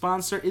episode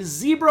sponsor is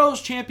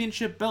Z-Bros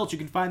Championship Belts. You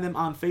can find them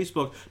on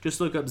Facebook. Just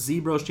look up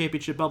Z-Bros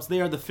Championship Belts.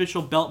 They are the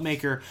official belt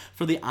maker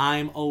for the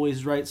I'm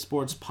Always Right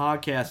Sports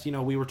podcast. You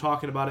know, we were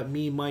talking about it,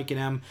 me, Mike, and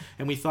Em,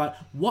 and we thought,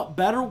 what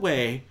better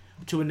way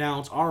to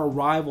announce our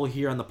arrival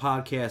here on the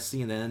podcast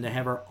scene than to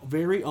have our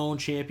very own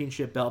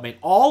championship belt made.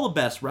 All the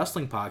best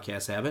wrestling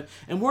podcasts have it,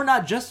 and we're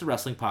not just a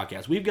wrestling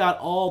podcast. We've got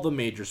all the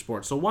major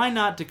sports, so why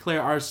not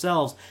declare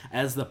ourselves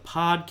as the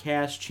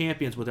podcast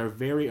champions with our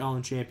very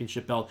own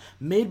championship belt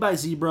made by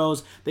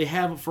Z-Bros. They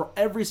have it for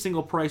every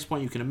single price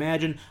point you can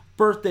imagine.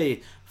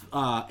 Birthday,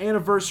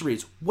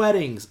 anniversaries,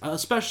 weddings,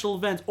 special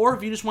events, or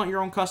if you just want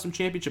your own custom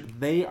championship,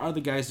 they are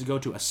the guys to go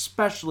to,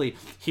 especially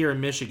here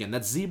in Michigan.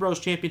 That's Z-Bros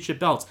Championship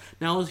Belts.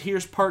 Now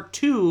here's part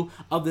 2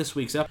 of this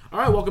week's episode. All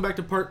right, welcome back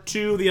to part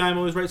 2 of the I'm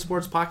Always Right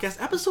Sports podcast,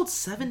 episode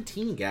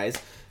 17, guys.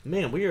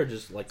 Man, we are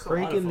just like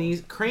cranking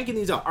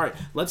these out. All right,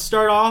 let's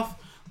start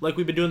off like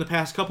we've been doing the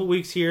past couple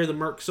weeks here, the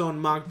Merc Zone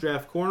Mock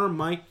Draft Corner.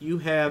 Mike, you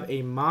have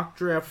a mock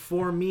draft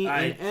for me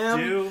and Em.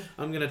 Do.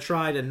 I'm going to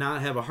try to not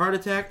have a heart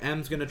attack.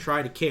 Em's going to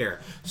try to care.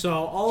 So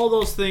all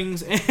those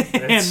things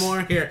and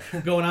more here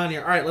going on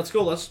here. All right, let's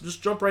go. Let's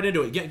just jump right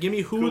into it. Give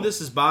me who this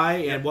is by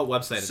and what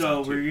website it's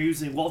on. So we're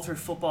using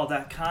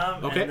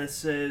WalterFootball.com, okay. And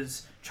this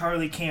is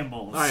Charlie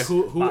Campbell's. All right,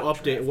 who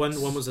updated?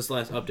 When was this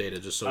last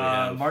updated? Just so we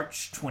have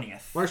March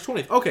 20th. March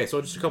 20th. Okay, so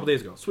just a couple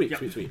days ago. Sweet.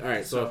 All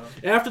right, so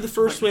after the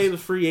first wave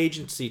of free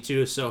agency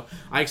too, so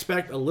I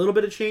expect a little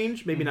bit of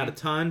change, maybe not a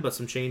ton, but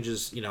some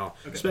changes,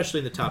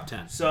 especially in the top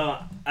 10. So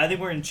I think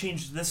we're gonna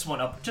change this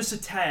one up just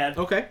a tad.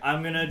 Okay.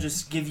 I'm gonna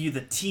just give you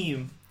the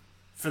team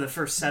for the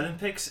first 7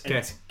 picks,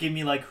 and give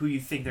me like who you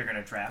think they're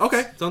gonna draft.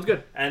 Okay, sounds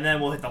good. And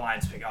then we'll hit the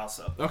Lions pick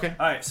also. Okay.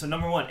 All right. So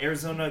number 1,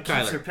 Arizona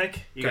keeps their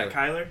pick. You got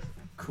Kyler.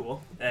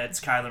 Cool. It's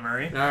Kyler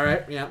Murray. All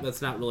right. Yeah,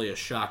 that's not really a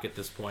shock at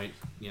this point.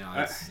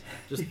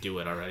 Just do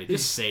it already.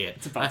 Just say it.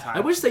 It's about time. I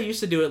wish they used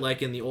to do it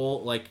like in the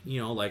old, like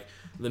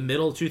the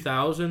middle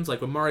 2000s,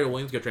 like when Mario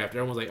Williams got drafted.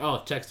 Everyone was like,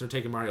 "Oh, Texans are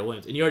taking Mario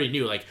Williams," and you already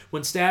knew. Like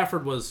when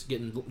Stafford was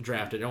getting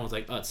drafted, everyone was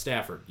like, "Oh, it's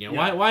Stafford."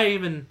 Why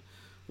even?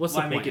 What's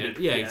the point?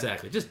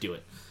 Exactly. Just do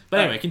it. But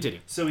anyway, continue.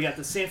 So we got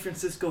the San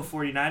Francisco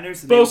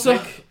 49ers. And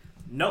Bosa.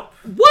 Nope.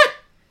 What?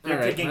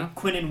 They're picking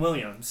Quinnen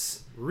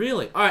Williams.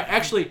 Really? All right.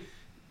 Actually.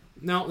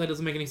 No, that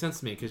doesn't make any sense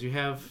to me because you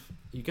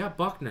got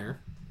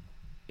Buckner,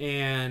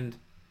 and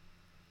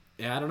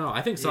I don't know.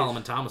 I think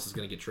Solomon Thomas is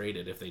going to get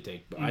traded if they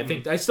take.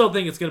 Mm-hmm. I still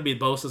think it's going to be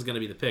Bosa's going to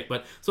be the pick.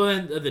 But so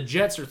then the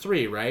Jets are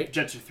 3, right?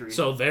 Jets are 3.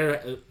 So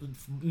they're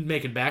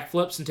making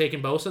backflips and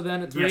taking Bosa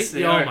then at 3. Yes,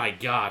 they are. Oh my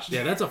gosh,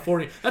 yeah, that's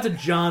a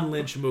John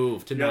Lynch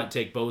move to not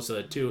take Bosa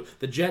at 2.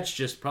 The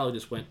Jets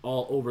probably went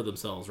all over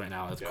themselves right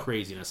now. That's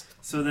craziness.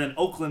 So then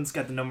Oakland's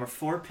got the number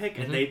 4 pick,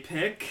 and they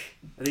pick.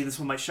 I think this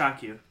one might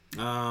shock you.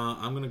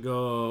 I'm gonna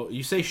go.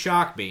 You say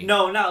shock me?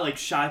 No, not like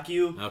shock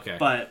you. Okay.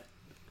 But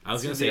I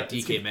was gonna say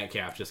DK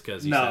Metcalf just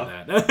because you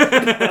said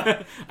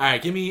that. All right,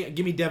 give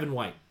me Devin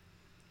White.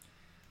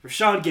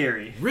 Rashawn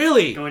Gary.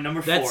 Really? Going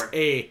number 4. That's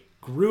a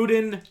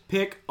Gruden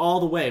pick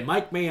all the way.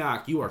 Mike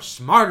Mayock, you are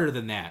smarter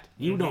than that.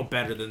 You know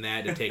better than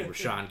that to take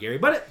Rashawn Gary.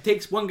 But it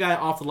takes one guy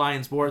off the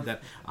Lions board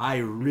that I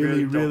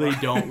really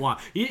don't want.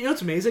 You know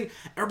what's amazing?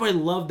 Everybody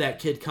loved that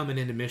kid coming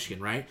into Michigan,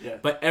 right? Yeah.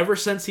 But ever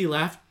since he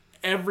left,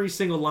 every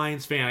single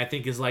Lions fan, I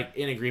think, is like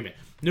in agreement.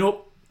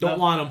 Nope, don't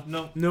want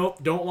him. Nope,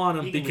 don't want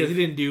him because he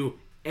didn't do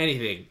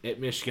anything at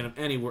Michigan of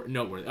any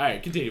noteworthy. All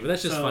right, continue. But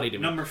that's just funny to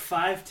me. Number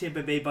 5,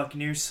 Tampa Bay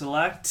Buccaneers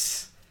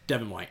select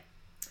Devin White.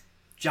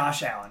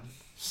 Josh Allen.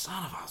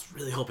 Son of, I was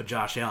really hoping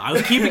Josh Allen. I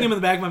was keeping him in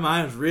the back of my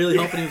mind. I was really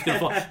hoping he was going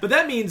to fall. But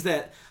that means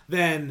that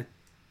then,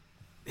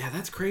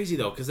 that's crazy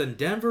though, because then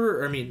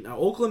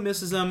Oakland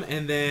misses him,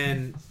 and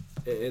then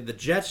the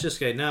Jets just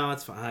go, no,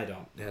 it's fine. I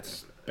don't.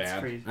 That's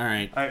bad. Crazy. All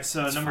right.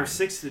 So number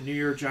 6, the New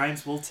York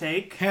Giants will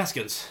take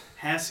Haskins.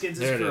 Haskins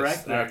is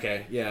correct.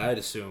 Okay, yeah, I'd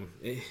assume.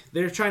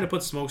 They're trying to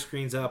put smoke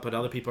screens up, but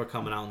other people are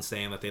coming out and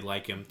saying that they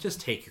like him.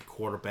 Just take your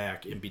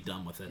quarterback and be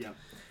done with it.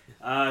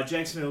 Yeah.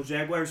 Jacksonville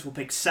Jaguars will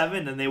pick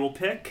 7, and they will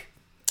pick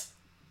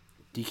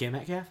DK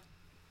Metcalf?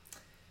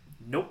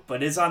 Nope,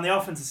 but is on the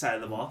offensive side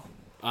of the ball.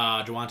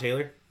 Jawan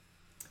Taylor?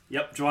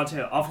 Yep, Jawan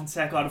Taylor, offensive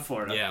tackle out of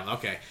Florida. Yeah,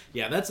 okay.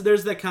 Yeah,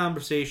 there's that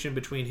conversation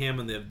between him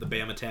and the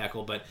Bama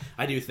tackle, but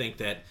I do think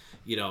that,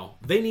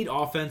 they need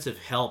offensive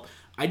help.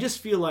 I just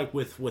feel like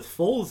with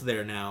Foles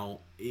there now,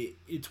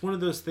 it's one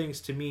of those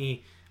things to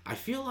me, I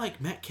feel like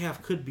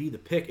Metcalf could be the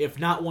pick, if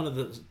not one of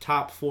the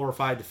top 4 or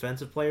 5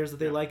 defensive players that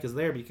they like is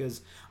there,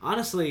 because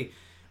honestly,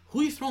 who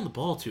are you throwing the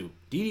ball to?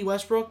 D.D.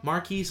 Westbrook,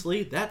 Marquise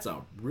Lee. That's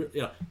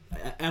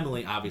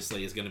Emily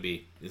obviously is gonna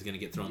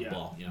get thrown the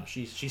ball.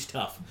 She's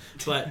tough,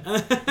 but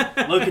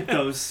look at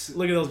those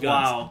guns.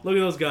 Wow, look at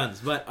those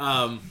guns. But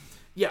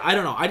I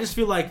don't know. I just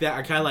feel like that.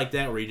 I kind of like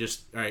that where you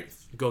just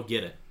go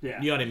get it. Yeah,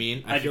 you know what I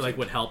mean. I feel like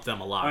would help them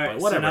a lot. All right,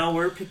 but whatever. So now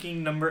we're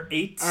picking number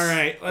 8. All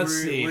right, let's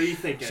see. What are you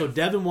thinking? So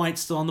Devin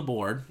White's still on the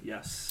board.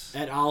 Yes.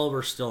 Ed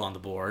Oliver's still on the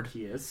board.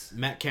 He is.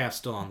 Metcalf's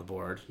still on the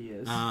board. He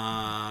is.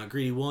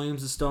 Greedy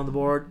Williams is still on the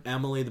board.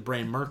 Emily the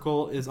Brain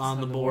Merkel is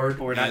on the board.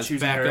 We're not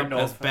choosing her.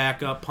 As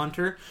backup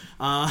punter.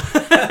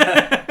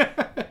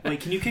 Wait,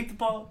 can you kick the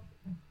ball?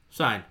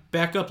 Sign.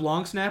 Backup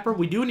long snapper.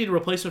 We do need a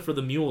replacement for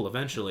the mule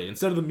eventually.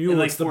 Instead of the mule,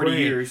 in it's the 40 brain.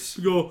 years.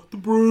 Go the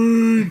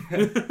brain.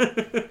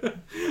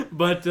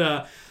 But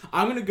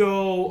I'm gonna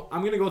go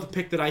with the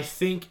pick that I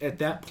think at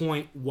that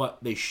point what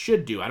they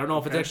should do. I don't know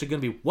if it's actually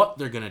gonna be what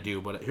they're gonna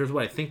do, but here's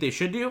what I think they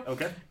should do.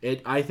 Okay.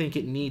 I think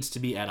it needs to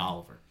be Ed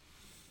Oliver.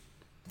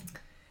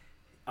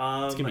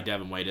 It's gonna be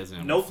Devin White, isn't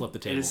it? Nope. Flip the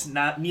table. It's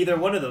not neither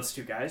one of those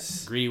two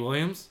guys. Greedy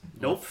Williams.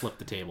 Nope. Flip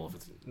the table if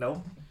it's.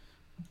 Nope.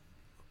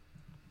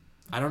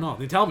 I don't know.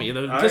 They tell me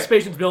the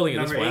anticipation's building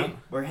at this point.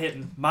 We're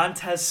hitting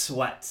Montez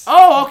Sweat.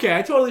 Oh, okay.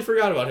 I totally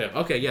forgot about him.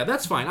 Okay, yeah,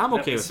 that's fine. I'm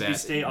okay with that.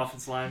 Mississippi State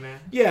offensive lineman.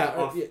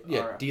 Yeah,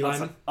 D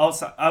lineman.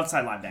 Outside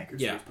linebacker.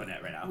 Yeah, putting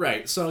it right now.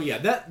 Right. So yeah,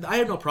 that I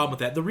have no problem with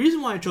that. The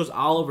reason why I chose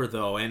Oliver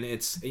though, and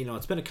it's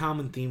been a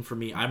common theme for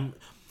me.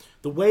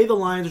 The way the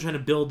Lions are trying to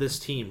build this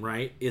team,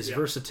 right, is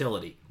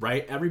versatility,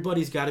 right?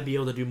 Everybody's got to be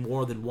able to do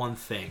more than one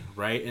thing,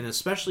 right? And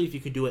especially if you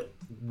can do it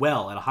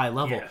well at a high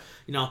level.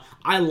 Yeah.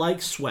 I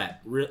like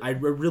Sweat. I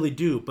really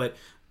do, but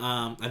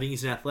I think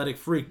he's an athletic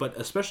freak. But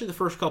especially the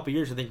first couple of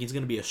years, I think he's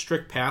going to be a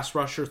strict pass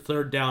rusher,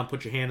 third down,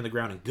 put your hand in the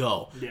ground and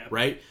go,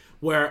 right?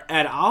 Where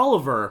at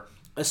Oliver,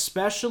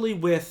 especially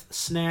with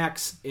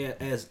Snacks,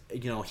 as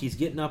he's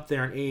getting up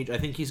there in age, I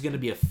think he's going to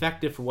be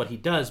effective for what he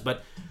does,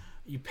 but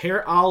you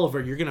pair Oliver,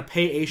 you're going to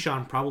pay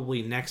A'Shawn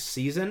probably next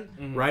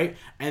season, right?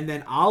 And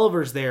then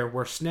Oliver's there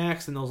where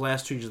Snacks in those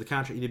last 2 years of the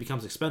contract either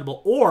becomes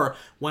expendable or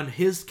when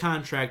his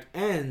contract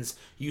ends,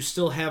 you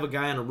still have a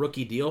guy on a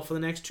rookie deal for the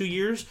next 2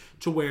 years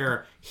to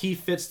where he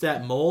fits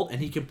that mold and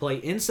he can play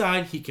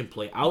inside, he can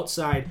play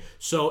outside.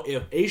 So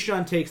if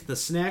A'Shawn takes the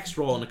Snacks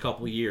role in a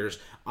couple of years,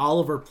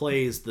 Oliver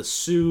plays the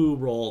Sue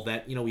role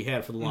that we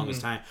had for the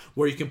longest time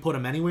where you can put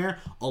him anywhere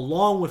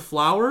along with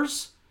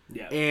Flowers.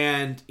 Yeah.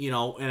 And, and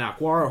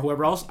Aquara or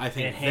whoever else, I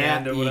think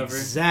that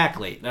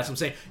exactly. That's what I'm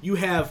saying. You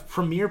have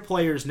premier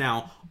players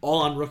now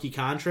all on rookie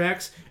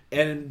contracts,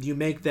 and you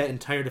make that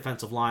entire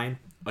defensive line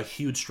a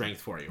huge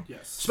strength for you.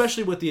 Yes.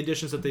 Especially with the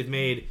additions that they've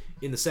made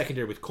in the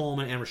secondary with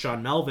Coleman and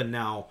Rashad Melvin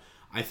now.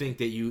 I think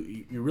that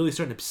you're really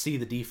starting to see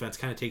the defense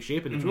kind of take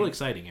shape, and it's really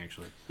exciting,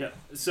 actually. Yeah.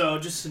 So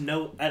just to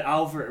note, Ed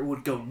Oliver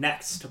would go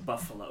next to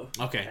Buffalo.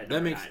 Okay,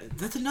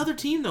 that's another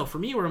team though for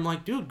me where I'm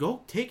like, dude,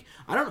 go take.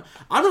 I'm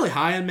really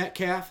high on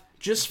Metcalf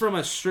just from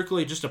a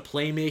strictly just a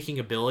playmaking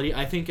ability.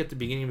 I think at the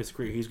beginning of his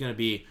career he's going to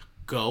be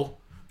go.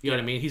 You know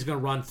what I mean? He's going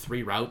to run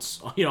 3 routes,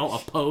 a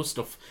post,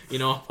 a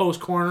post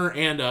corner,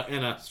 and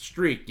a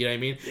streak. You know what I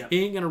mean? Yeah.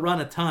 He ain't going to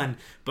run a ton,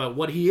 but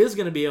what he is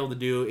going to be able to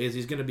do is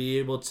he's going to be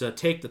able to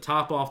take the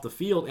top off the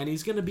field, and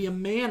he's going to be a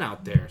man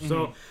out there. Mm-hmm.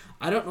 So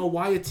I don't know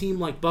why a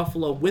team like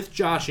Buffalo with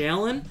Josh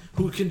Allen,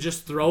 who can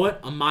just throw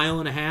it 1.5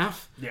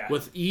 miles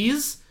with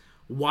ease,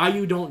 why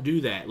you don't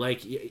do that.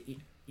 Like,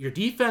 your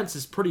defense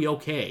is pretty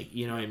okay.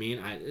 You know what I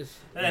mean?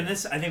 And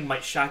this, I think,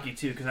 might shock you,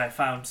 too, because I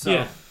found so...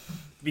 Yeah.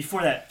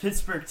 Before that,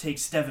 Pittsburgh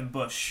takes Devin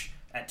Bush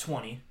at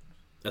 20.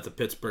 That's a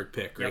Pittsburgh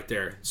pick right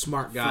there.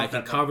 Smart guy,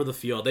 can cover the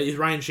field. He's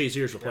Ryan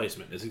Shazier's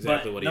replacement. Is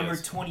exactly what he is.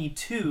 Number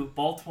 22,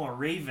 Baltimore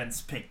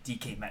Ravens pick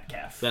DK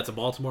Metcalf. That's a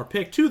Baltimore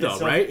pick too, though,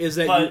 right? I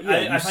find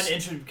it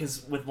interesting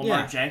because with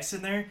Lamar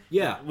Jackson there,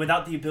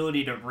 without the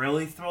ability to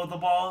really throw the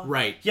ball,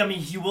 right? Yeah, I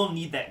mean, you will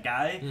need that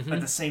guy, but at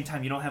the same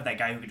time, you don't have that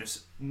guy who can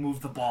just move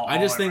the ball. I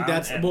just think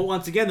that's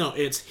once again though,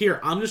 it's here.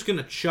 I'm just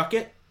gonna chuck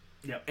it,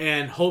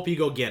 and hope you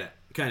go get it.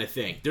 Kind of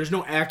thing. There's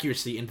no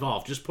accuracy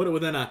involved. Just put it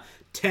within a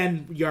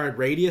 10-yard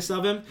radius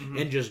of him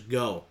and just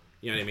go.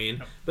 You know what I mean?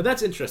 Yep. But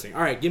that's interesting.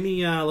 All right, give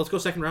me. Let's go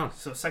second round.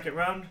 So second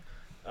round,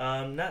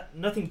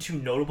 nothing too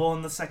notable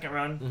in the second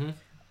round.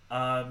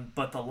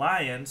 But the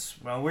Lions.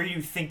 Well, where do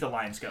you think the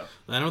Lions go?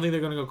 I don't think they're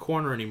going to go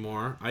corner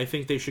anymore. I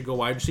think they should go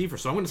wide receiver.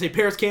 So I'm going to say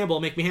Paris Campbell.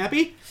 Make me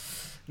happy.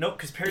 Nope,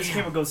 because Paris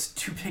Campbell goes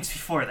 2 picks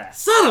before that.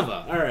 Son of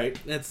a! All right,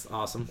 that's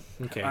awesome.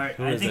 Okay, all right,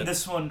 I think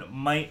this one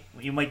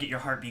you might get your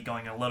heartbeat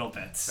going a little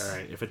bit. All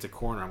right, if it's a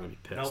corner, I'm gonna be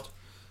pissed.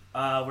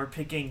 Nope. We're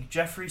picking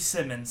Jeffrey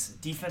Simmons,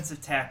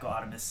 defensive tackle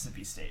out of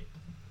Mississippi State.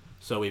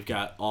 So we've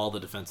got all the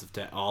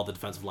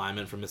defensive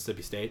linemen from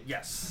Mississippi State.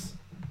 Yes.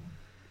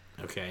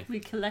 Okay. We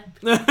collect.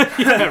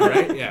 Yeah,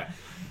 right? Yeah.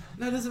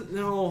 That doesn't.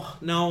 No.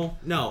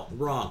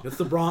 Wrong. That's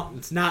the wrong.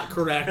 It's not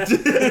correct.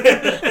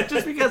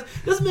 Just because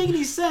it doesn't make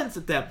any sense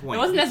at that point. It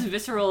wasn't as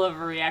visceral of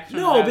a reaction.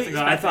 No,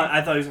 I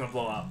thought he was going to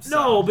blow up. So.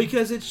 No,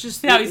 because it's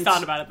just. Now he's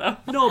thought about it though.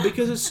 No,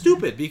 because it's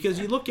stupid. Because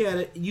you look at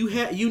it,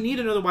 you need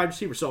another wide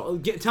receiver. So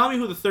tell me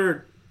who the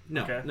third.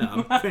 No, okay.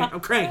 No,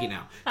 I'm cranky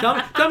now.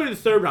 Tell me who the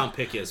third round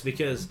pick is,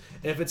 because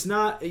if it's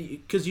not,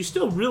 because you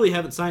still really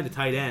haven't signed a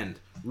tight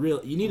end.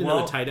 You need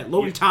another tight end.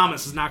 Logan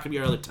Thomas is not going to be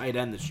our other tight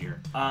end this year.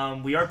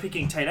 We are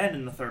picking tight end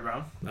in the third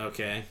round.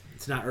 Okay,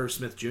 it's not Irv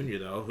Smith Jr.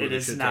 though. Who it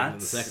is not in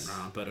the second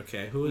round, but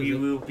okay, who is it? We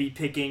will be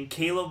picking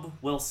Caleb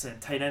Wilson,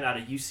 tight end out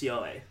of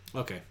UCLA.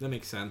 Okay, that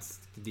makes sense.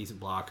 Decent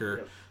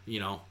blocker,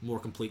 more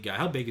complete guy.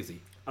 How big is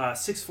he?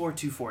 6'4",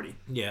 240.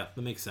 Yeah,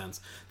 that makes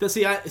sense.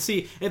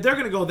 See, if they're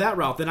going to go that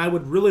route, then I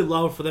would really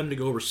love for them to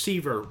go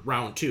receiver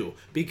round 2.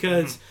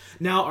 Because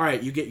now, all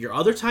right, you get your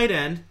other tight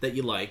end that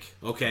you like,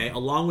 okay,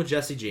 along with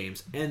Jesse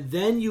James, and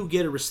then you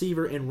get a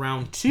receiver in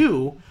round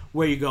 2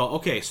 where you go,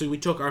 okay, so we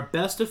took our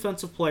best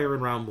defensive player in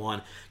round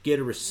 1, get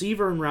a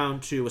receiver in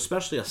round 2,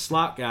 especially a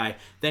slot guy,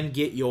 then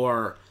get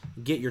your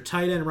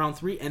tight end in round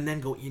 3, and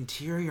then go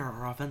interior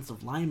or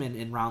offensive lineman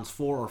in rounds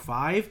 4 or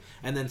 5,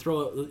 and then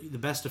throw the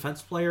best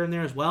defensive player in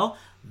there as well.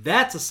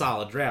 That's a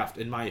solid draft,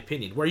 in my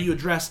opinion, where you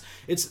address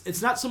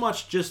it's not so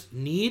much just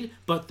need,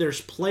 but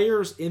there's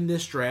players in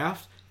this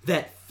draft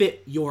that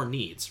fit your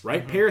needs,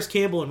 right? Paris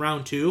Campbell in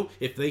round 2,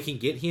 if they can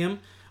get him,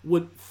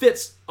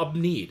 fits a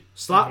need.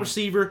 Slot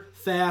receiver,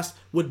 fast,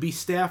 would be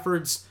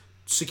Stafford's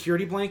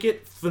security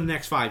blanket for the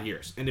next 5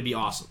 years, and it'd be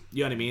awesome.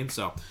 You know what I mean?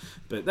 So,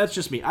 but that's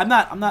just me. I'm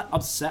not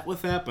upset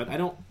with that, but I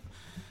don't.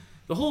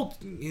 The whole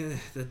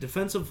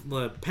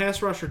the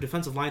pass rush or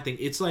defensive line thing.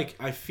 It's like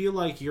I feel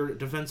like your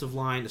defensive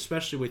line,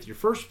 especially with your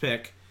first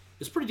pick,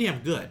 is pretty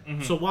damn good.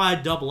 So why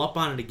double up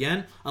on it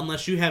again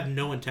unless you have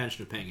no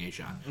intention of paying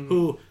A'Shawn,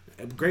 who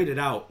graded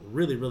out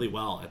really, really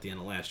well at the end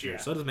of last year.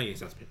 So it doesn't make any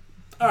sense to me.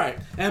 All right,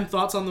 Em,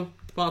 thoughts on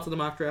the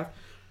mock draft?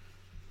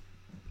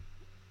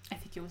 I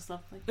think it was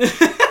lovely.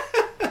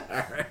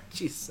 All right,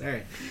 jeez,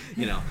 sorry.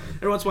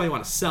 Every once in a while you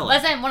want to sell it.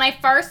 Listen, when I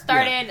first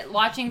started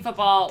watching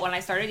football, when I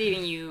started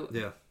dating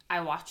you, I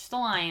watched the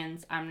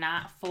Lions. I'm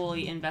not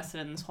fully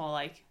invested in this whole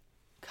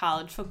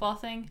college football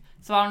thing,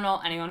 so I don't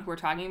know anyone who we're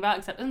talking about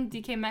except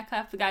DK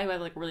Metcalf, the guy who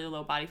had a really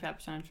low body fat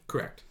percentage.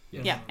 Correct.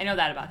 Yes. Yeah, I know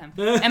that about him.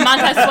 And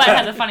Montez Sweat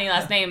has a funny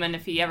last name, and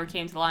if he ever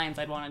came to the Lions,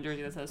 I'd want a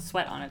jersey that says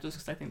Sweat on it, just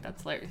because I think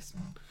that's hilarious.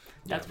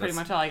 That's pretty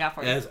much all I got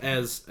for you.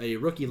 As a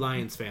rookie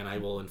Lions fan, I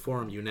will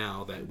inform you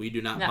now that we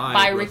do not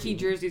buy rookie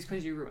jerseys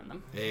because you ruin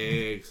them.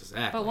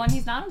 Exactly. But when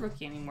he's not a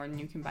rookie anymore, then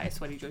you can buy a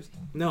sweaty jersey.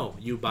 No,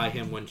 you buy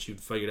him once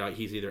you've figured out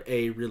he's either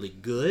A, really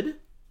good,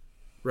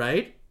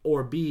 right?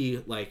 Or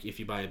B, if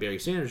you buy a Barry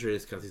Sanders jersey,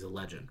 it's because he's a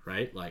legend,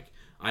 right?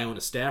 I own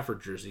a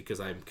Stafford jersey because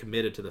I'm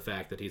committed to the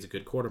fact that he's a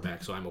good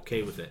quarterback, so I'm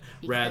okay with it.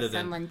 Because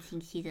someone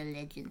thinks he's a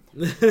legend.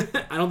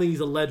 I don't think he's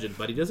a legend,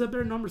 but he does have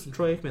better numbers than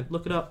Troy Aikman.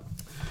 Look it up.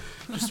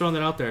 Just throwing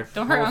that out there.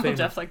 Don't hurt Uncle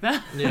Jeff like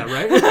that. Yeah,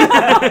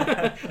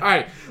 right? All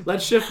right,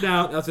 let's shift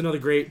now. That's a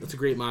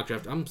great mock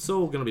draft. I'm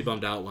so going to be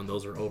bummed out when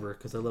those are over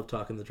because I love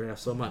talking the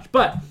draft so much.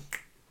 But,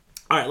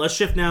 all right, let's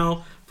shift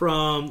now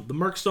from the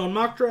Merkstone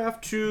mock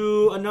draft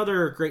to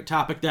another great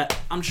topic that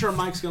I'm sure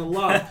Mike's going to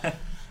love.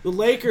 The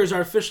Lakers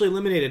are officially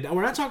eliminated. Now,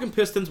 we're not talking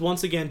Pistons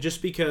once again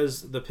just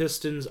because the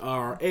Pistons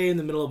are, in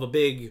the middle of a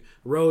big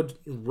road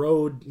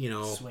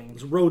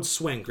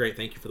swing. Great,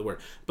 thank you for the word.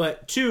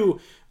 But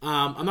 2,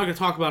 I'm not going to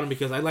talk about them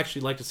because I'd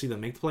actually like to see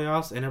them make the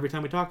playoffs, and every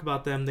time we talk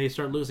about them, they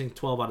start losing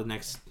 12 out of the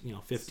next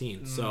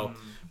 15. So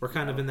we're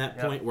kind of in that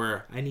point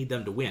where I need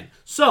them to win.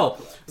 So,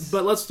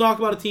 but let's talk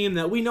about a team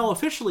that we know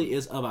officially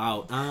is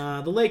about.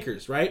 The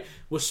Lakers, right?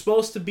 Was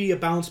supposed to be a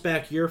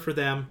bounce-back year for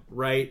them,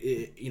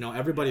 right?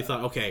 Everybody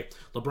thought, okay,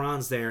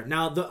 LeBron's there.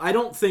 Now, I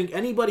don't think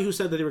anybody who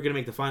said that they were going to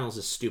make the finals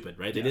is stupid,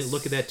 right? They didn't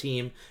look at that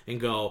team and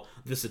go,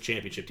 this is a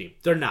championship team.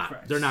 They're not.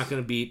 Correct. They're not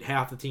going to beat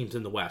half the teams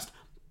in the West.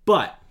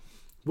 But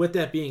with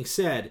that being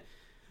said,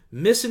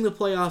 missing the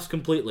playoffs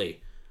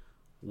completely,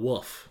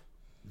 woof.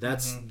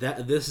 This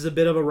is a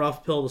bit of a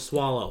rough pill to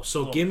swallow.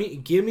 So give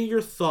me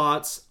your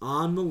thoughts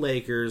on the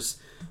Lakers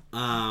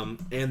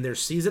and their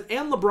season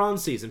and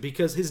LeBron's season,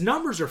 because his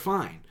numbers are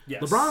fine.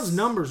 Yes. LeBron's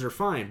numbers are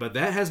fine, but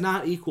that has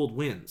not equaled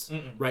wins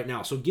right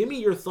now. So give me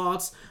your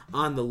thoughts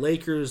on the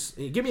Lakers.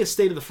 Give me a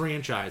state of the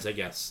franchise, I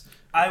guess.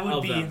 I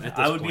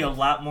would be a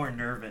lot more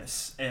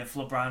nervous if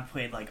LeBron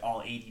played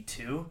all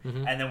 82,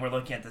 and then we're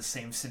looking at the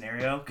same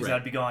scenario, because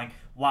I'd be going,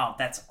 wow,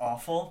 that's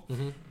awful.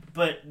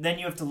 But then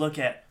you have to look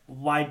at,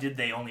 why did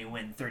they only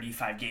win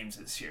 35 games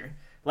this year?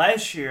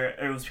 Last year,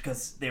 it was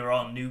because they were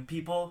all new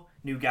people,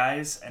 new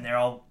guys, and they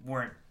all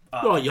weren't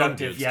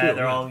productive.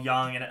 They're all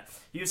young.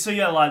 So you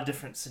had a lot of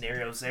different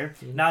scenarios there.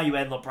 Now you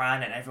had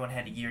LeBron, and everyone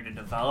had a year to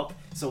develop.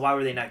 So why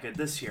were they not good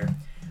this year?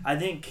 I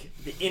think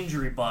the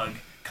injury bug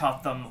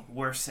caught them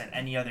worse than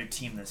any other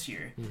team this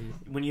year.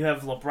 When you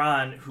have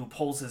LeBron who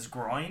pulls his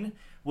groin,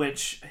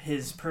 which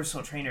his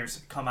personal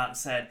trainers come out and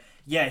said,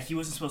 he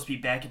wasn't supposed to be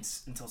back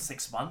until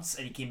 6 months,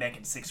 and he came back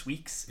in 6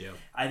 weeks.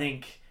 I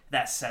think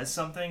that says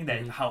something,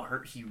 that how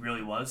hurt he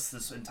really was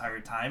this entire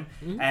time.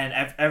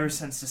 And ever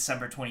since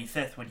December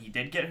 25th, when he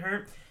did get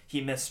hurt, he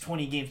missed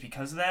 20 games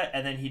because of that,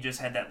 and then he just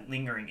had that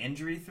lingering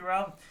injury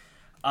throughout.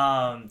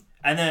 And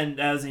then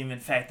that was even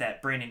the fact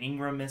that Brandon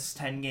Ingram missed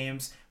 10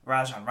 games,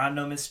 Rajon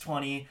Rondo missed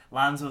 20,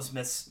 Lonzo's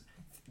missed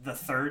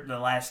the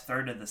last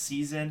third of the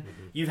season.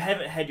 You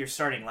haven't had your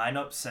starting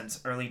lineup since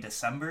early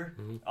December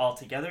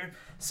altogether,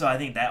 so I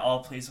think that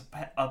all plays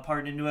a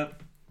part into it.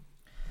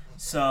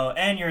 So,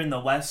 and you're in the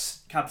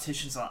West.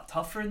 Competition's a lot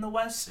tougher in the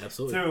West.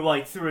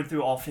 Absolutely.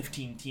 Through all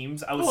 15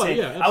 teams. I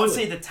would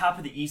say the top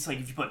of the East, like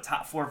if you put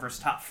top 4 versus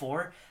top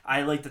 4,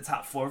 I like the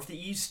top 4 of the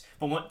East.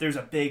 But there's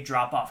a big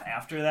drop off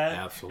after that.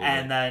 Absolutely.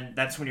 And then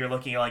that's when you're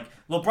looking at like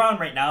LeBron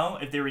right now.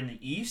 If they were in the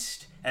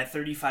East at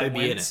 35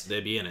 wins,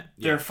 they'd be in it.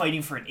 They're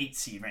fighting for an 8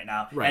 seed right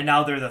now. Right. And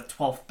now they're the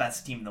 12th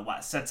best team in the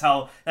West. That's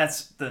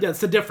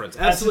the difference.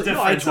 Absolutely.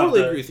 No, I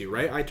totally agree with you,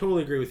 right? I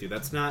totally agree with you.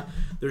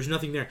 There's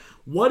nothing there.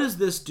 What does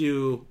this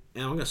do?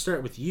 And I'm going to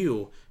start with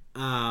you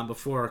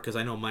because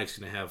I know Mike's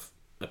going to have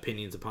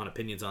opinions upon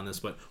opinions on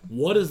this, but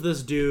what does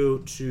this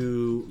do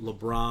to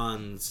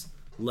LeBron's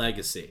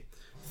legacy?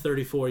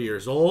 34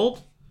 years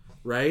old,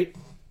 right?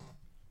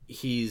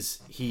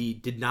 He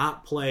did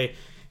not play.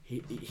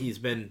 He's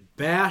been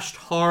bashed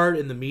hard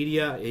in the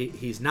media.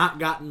 He's not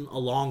gotten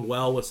along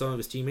well with some of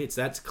his teammates.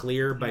 That's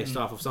clear based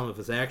off of some of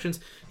his actions.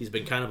 He's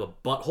been kind of a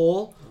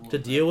butthole to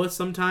deal with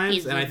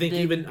sometimes. And I think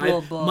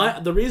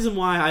the reason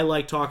why I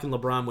like talking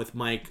LeBron with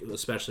Mike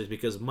especially is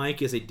because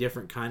Mike is a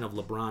different kind of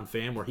LeBron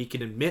fan where he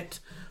can admit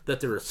that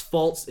there is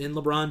faults in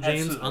LeBron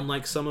James,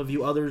 unlike some of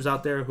you others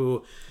out there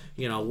who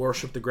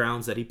worship the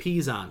grounds that he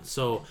pees on.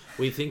 So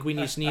we think we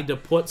just need to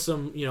put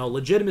some,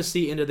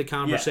 legitimacy into the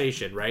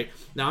conversation, right?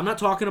 Now, I'm not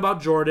talking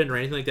about Jordan or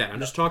anything like that. I'm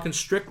just talking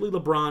strictly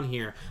LeBron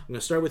here. I'm going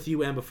to start with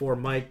you, Em, before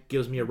Mike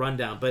gives me a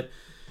rundown. But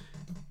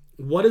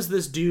what does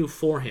this do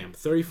for him?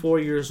 34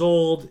 years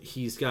old.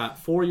 He's got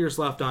 4 years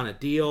left on a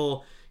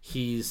deal.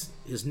 His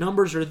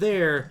numbers are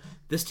there.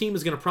 This team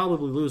is going to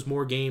probably lose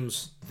more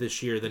games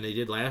this year than they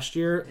did last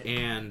year,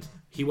 and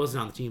he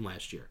wasn't on the team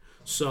last year.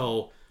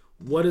 So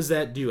what does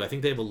that do? I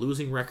think they have a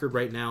losing record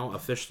right now,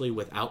 officially,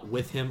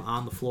 with him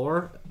on the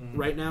floor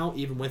right now,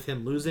 even with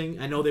him losing.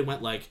 I know they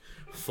went like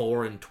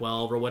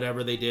 4-12 or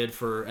whatever they did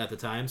at the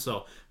time.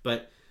 So,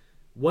 but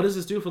what does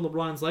this do for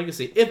LeBron's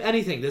legacy? If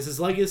anything, does his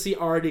legacy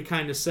already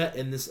kind of set,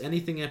 and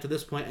anything after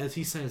this point, as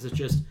he says, is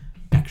just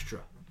extra?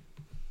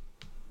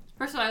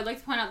 First of all, I'd like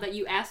to point out that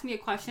you asked me a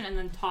question and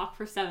then talk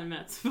for 7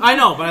 minutes. I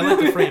know, but I like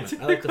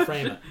to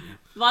frame it.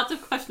 Lots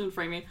of question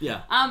framing.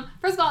 Yeah.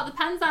 First of all, it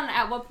depends on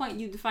at what point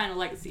you define a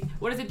legacy.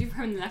 What does it do for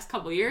him in the next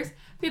couple of years?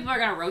 People are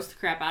gonna roast the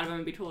crap out of him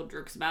and be total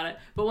jerks about it.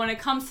 But when it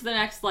comes to the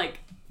next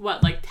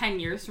 10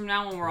 years from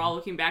now, when we're all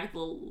looking back at the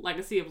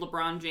legacy of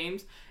LeBron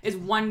James, is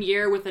 1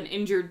 year with an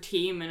injured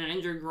team and an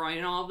injured groin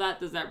and all of that,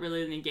 does that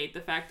really negate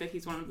the fact that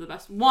he's one of the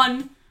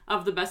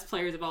best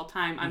players of all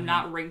time? I'm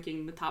not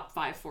ranking the top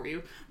 5 for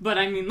you, but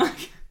I mean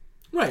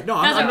right.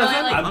 No,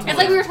 it's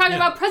like we were talking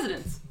about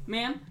presidents.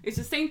 Man, it's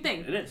the same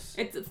thing. It is.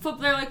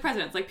 They're like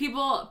presidents. Like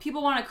people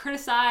want to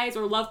criticize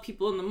or love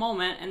people in the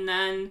moment, and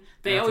then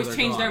they always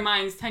change their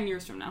minds 10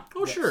 years from now.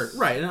 Oh, yes. Sure,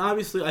 right. And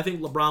obviously, I think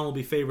LeBron will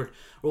be favored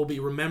or will be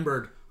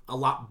remembered a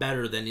lot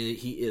better than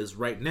he is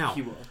right now.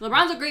 He will.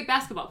 LeBron's a great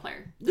basketball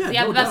player. Does he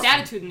have the best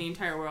attitude in the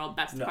entire world?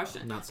 That's the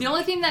question. The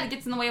only thing that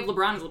gets in the way of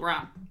LeBron is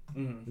LeBron.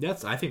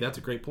 Mm-hmm. I think that's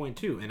a great point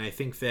too, and I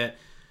think that.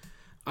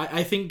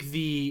 I think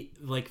the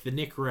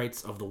Nick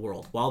Wrights of the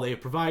world, while they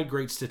provide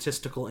great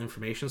statistical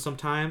information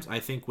sometimes, I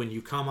think when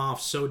you come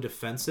off so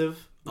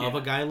defensive of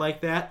a guy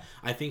like that,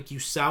 I think you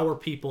sour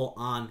people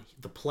on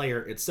the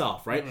player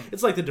itself, right? Mm-hmm.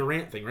 It's like the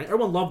Durant thing, right?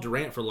 Everyone loved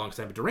Durant for a long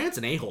time, but Durant's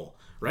an a-hole,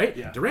 right?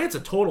 Yeah. Durant's a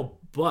total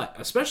butt,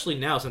 especially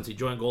now since he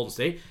joined Golden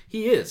State.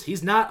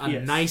 He's not a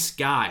nice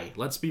guy.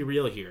 Let's be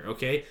real here,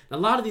 okay? A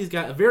lot of these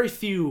guys, very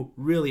few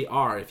really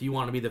are if you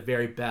want to be the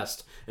very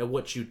best at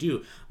what you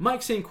do.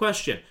 Mike, same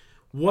question.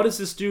 What does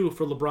this do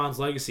for LeBron's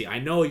legacy? I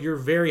know you're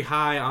very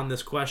high on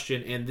this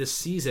question and this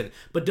season,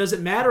 but does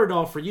it matter at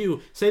all for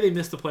you? Say they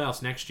miss the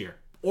playoffs next year,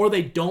 or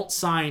they don't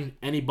sign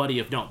anybody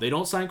of note. They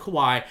don't sign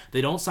Kawhi.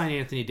 They don't sign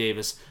Anthony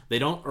Davis. They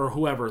don't, or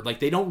whoever.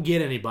 They don't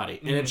get anybody,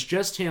 and it's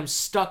just him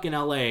stuck in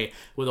LA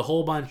with a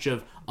whole bunch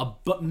of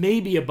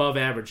maybe above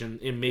average,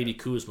 in maybe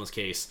Kuzma's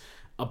case,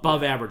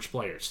 above average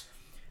players.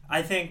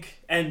 I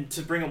think, and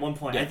to bring up one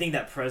point, I think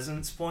that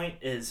presence point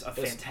is a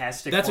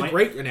fantastic point. That's a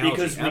great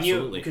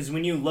analogy, because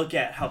when you look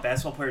at how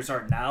basketball players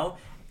are now,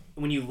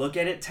 when you look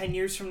at it 10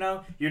 years from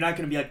now, you're not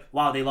going to be like,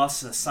 wow, they lost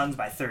to the Suns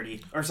by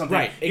 30 or something.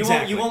 Right,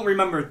 exactly. You won't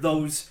remember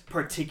those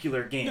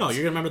particular games. No,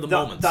 you're going to remember the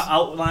moments. The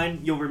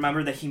outline, you'll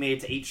remember that he made it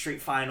to 8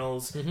 straight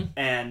finals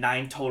and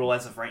 9 total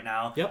as of right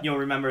now. Yep. You'll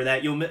remember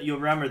that. You'll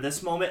remember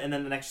this moment, and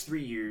then the next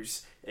 3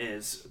 years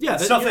is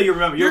stuff that you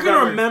remember. You're going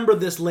to remember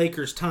this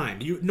Lakers time.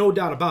 No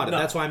doubt about it. No.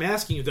 That's why I'm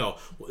asking you, though.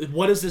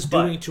 What is this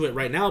doing to it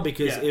right now?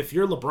 Because if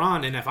you're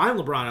LeBron, and if I'm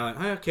LeBron, I'm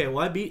like, okay,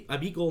 well, I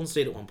beat Golden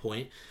State at one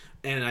point.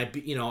 And I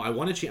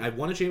won a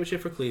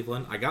championship for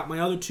Cleveland. I got my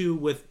other 2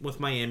 with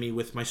Miami,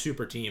 with my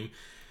super team.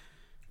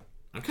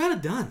 I'm kind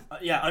of done.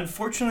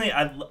 Unfortunately,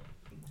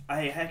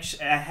 I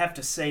have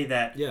to say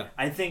that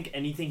I think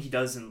anything he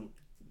does in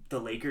the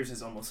Lakers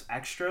is almost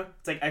extra.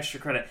 It's like extra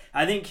credit.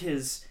 I think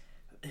his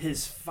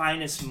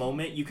finest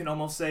moment, you can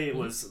almost say, it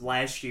was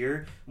last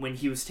year when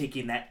he was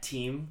taking that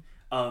team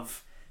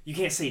of, you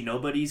can't say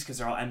nobodies because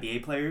they're all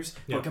NBA players,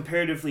 but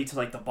comparatively to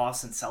like the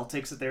Boston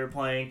Celtics that they were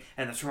playing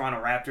and the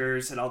Toronto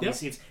Raptors and all these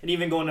teams, and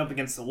even going up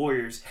against the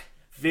Warriors,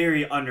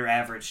 very under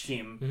average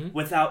team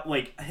without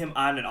like him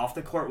on and off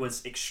the court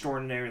was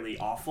extraordinarily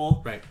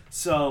awful. Right.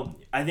 So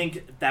I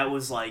think that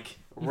was like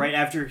right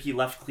after he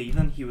left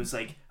Cleveland, he was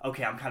like,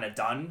 okay, I'm kind of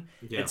done.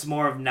 Yeah. It's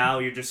more of now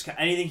you're just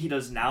anything he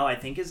does now I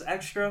think is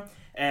extra.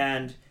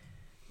 And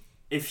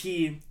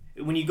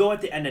when you go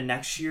at the end of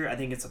next year, I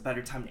think it's a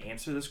better time to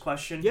answer this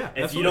question. Yeah.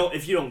 If you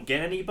don't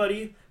get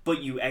anybody,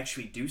 but you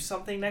actually do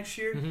something next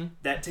year,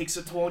 that takes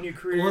a toll on your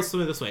career. Well, let's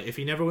look at it this way: if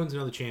he never wins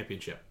another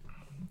championship.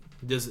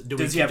 Does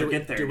he ever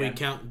get there?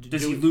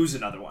 Does he lose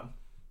another one?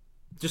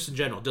 Just in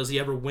general, does he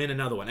ever win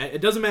another one?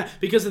 It doesn't matter,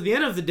 because at the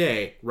end of the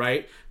day,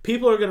 right,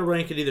 people are going to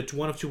rank it either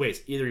one of two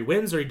ways. Either he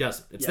wins or he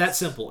doesn't. It's that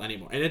simple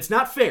anymore. And it's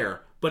not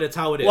fair, but it's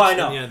how it is at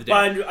the end of the day.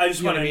 But I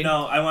just want to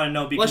know. I want to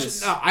know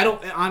because... I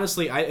don't...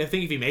 Honestly, I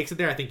think if he makes it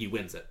there, I think he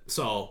wins it.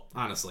 So,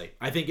 honestly,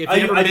 I think if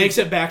he ever makes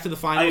it back to the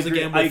finals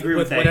again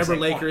with whatever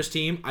Lakers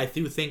team, I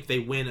do think they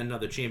win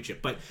another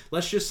championship. But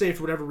let's just say,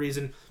 for whatever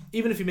reason,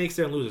 even if he makes it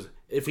there and loses,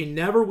 if he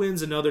never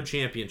wins another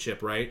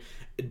championship, right,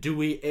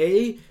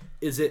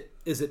 is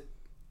it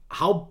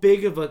how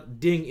big of a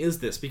ding is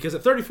this? Because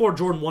at 34,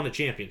 Jordan won a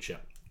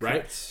championship,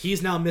 right? Correct.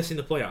 He's now missing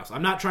the playoffs.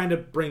 I'm not trying to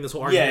bring this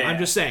whole argument. I'm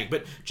just saying,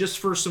 but just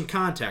for some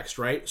context,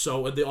 right?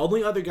 So the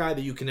only other guy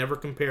that you can ever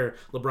compare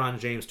LeBron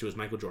James to is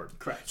Michael Jordan.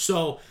 Correct.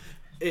 So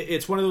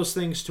it's one of those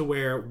things to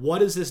where,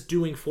 what is this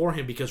doing for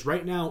him? Because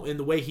right now, in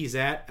the way he's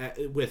at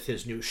with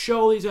his new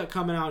show he's got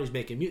coming out, he's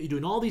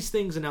doing all these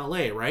things in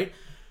LA, right?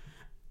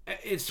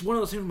 It's one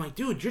of those things. I'm like,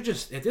 dude, you're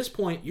just at this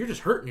point, you're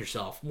just hurting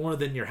yourself more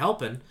than you're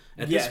helping.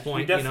 At this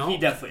point, he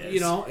definitely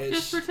is.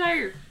 Just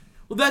retire.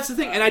 Well, that's the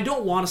thing, and I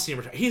don't want to see him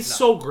retire. He's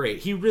so great.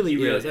 He really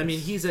is. I mean,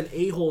 he's an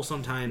a-hole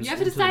sometimes. You have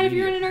to decide if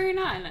you're in it or you're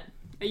not in it.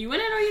 Are you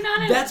in it or are you not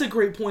in it? That's a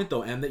great point,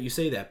 though, Em, that you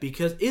say that,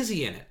 because is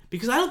he in it?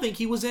 Because I don't think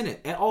he was in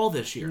it at all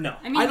this year. No,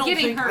 I mean,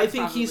 getting hurt. I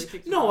think he's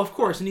of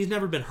course, and he's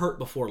never been hurt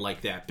before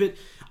like that. But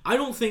I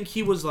don't think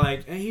he was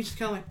like. He's just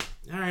kind of like,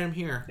 all right, I'm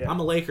here. Yeah. I'm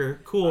a Laker.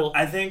 Cool.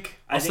 I think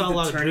sell a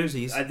lot of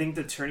jerseys. I think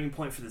the turning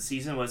point for the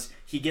season was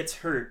he gets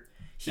hurt.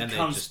 He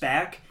comes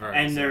back,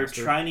 and they're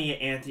trying to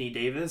get Anthony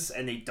Davis,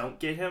 and they don't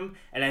get him.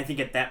 And I think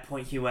at that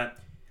point he went.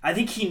 I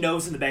think he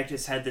knows in the back of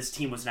his head this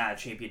team was not a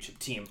championship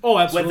team. Oh,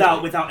 absolutely.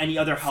 Without any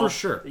other help. For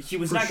sure. He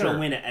was not going to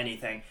win at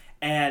anything.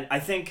 And I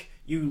think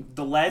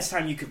the last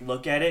time you could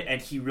look at it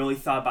and he really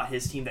thought about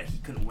his team that he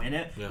couldn't win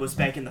it was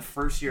back in the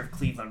first year of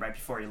Cleveland, right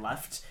before he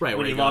left. Right,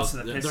 when he lost to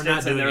the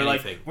Pistons, and they were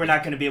like, we're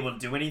not going to be able to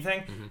do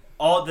anything. Mm-hmm.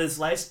 All this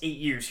last 8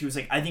 years, he was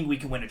like, I think we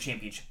can win a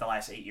championship the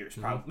last 8 years.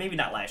 Probably. Maybe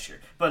not last year,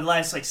 but the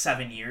last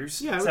 7 years.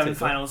 7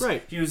 finals.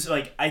 Right. He was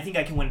like, I think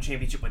I can win a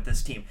championship with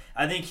this team.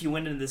 I think he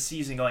went into this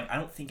season going, I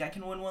don't think I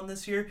can win one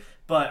this year,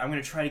 but I'm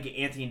going to try to get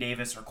Anthony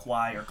Davis or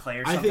Kawhi or Clay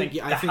or something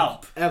to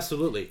help.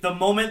 Absolutely. The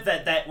moment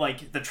that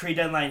the trade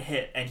deadline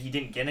hit and he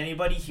didn't get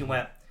anybody, he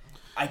went,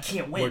 I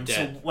can't win.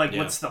 So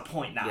what's the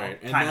point now? Right.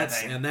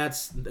 And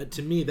that's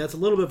to me, that's a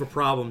little bit of a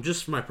problem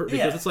just for my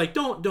because it's like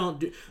don't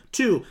do.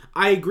 Two,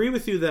 I agree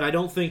with you that I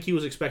don't think he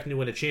was expecting to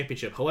win a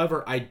championship.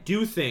 However, I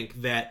do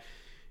think that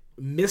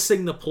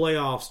missing the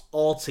playoffs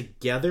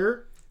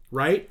altogether,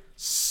 right,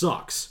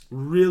 sucks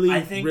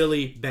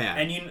really bad.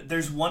 And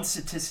there's one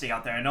statistic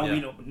out there. I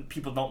know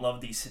people don't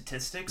love these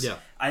statistics. Yeah.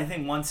 I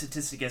think one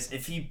statistic is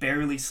if he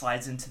barely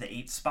slides into the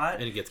 8th spot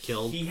and he gets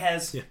killed, he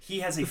has a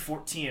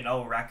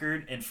 14-0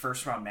 record in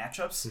first round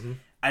matchups. Mm-hmm.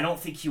 I don't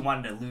think he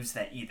wanted to lose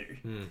that either,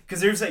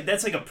 because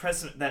that's like a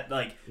precedent that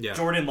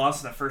Jordan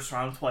lost in the first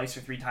round twice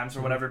or 3 times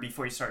or whatever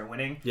before he started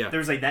winning. Yeah.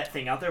 There's like that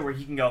thing out there where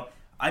he can go,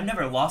 I've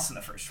never lost in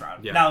the first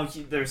round. Yeah. Now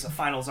there's a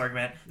finals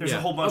argument. There's a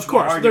whole bunch of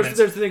arguments.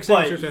 There's the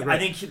but I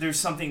think there's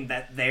something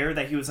that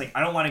he was like, I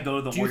don't want to go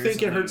to the Warriors. Do you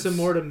think it hurts him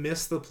more to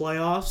miss the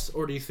playoffs,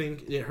 or do you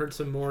think it hurts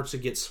him more to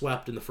get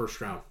swept in the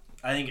first round?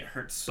 I think it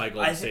hurts. By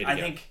Golden State again.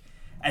 I think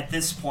at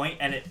this point,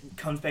 and it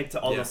comes back to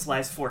all those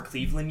last 4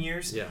 Cleveland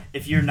years,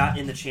 if you're not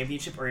in the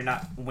championship or you're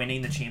not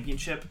winning the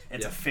championship,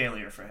 it's a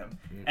failure for him.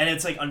 Mm. And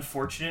it's like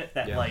unfortunate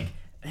that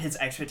his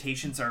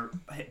expectations are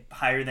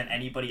higher than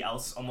anybody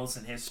else almost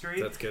in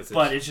history.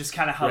 But it's just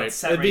kind of how it's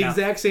set right now. It'd be the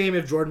exact same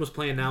if Jordan was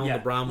playing now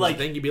and LeBron was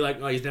you'd be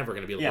like, oh, he's never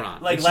going to be LeBron. Yeah.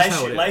 Like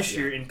last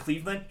year in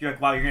Cleveland, you're like,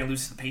 wow, you're going to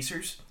lose to the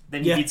Pacers?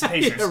 Then he beats the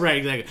Pacers.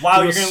 Right, exactly.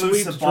 Wow, you're going to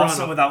lose to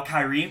Boston without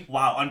Kyrie?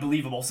 Wow,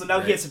 unbelievable. So now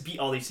he has to beat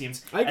all these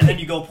teams. And then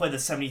you go play the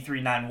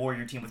 73-9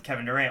 Warrior team with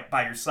Kevin Durant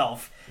by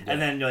yourself. Yeah.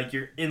 And then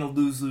you're in a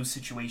lose-lose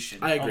situation.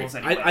 I agree.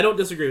 I don't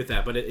disagree with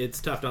that, but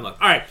it's tough nonetheless.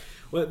 All right.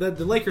 Well,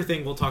 the Laker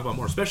thing we'll talk about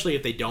more, especially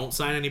if they don't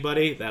sign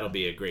anybody. That'll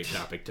be a great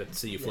topic to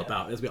see you flip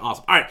out. It'll be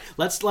awesome. All right,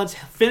 let's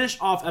finish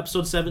off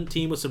episode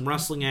 17 with some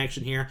wrestling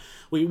action here.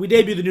 We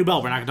debuted the new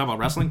belt. We're not gonna talk about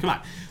wrestling. Come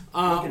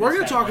on. We're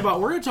gonna talk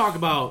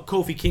about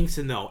Kofi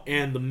Kingston though,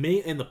 and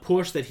the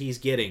push that he's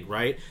getting.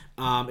 Right.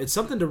 It's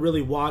something to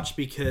really watch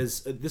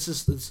because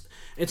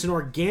it's an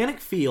organic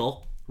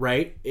feel.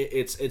 Right,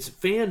 it's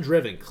fan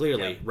driven,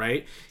 clearly.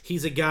 Right,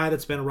 he's a guy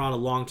that's been around a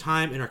long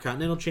time,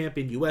 Intercontinental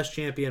Champion, U.S.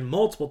 Champion,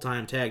 multiple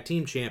time Tag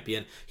Team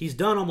Champion. He's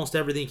done almost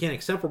everything he can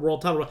except for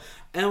World Title.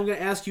 And I'm going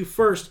to ask you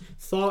first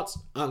thoughts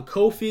on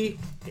Kofi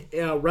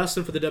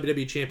wrestling for the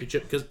WWE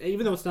Championship, because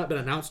even though it's not been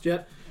announced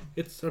yet,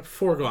 it's a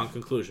foregone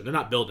conclusion. They're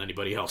not building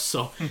anybody else,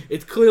 so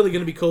it's clearly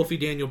going to be Kofi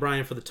Daniel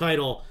Bryan for the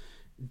title.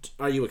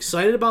 Are you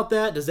excited about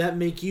that? Does that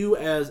make you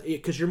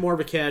because you're more of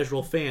a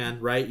casual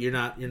fan, right? You're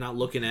not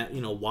looking at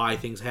why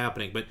things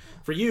happening. But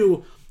for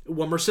you,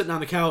 when we're sitting on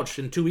the couch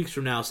in 2 weeks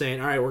from now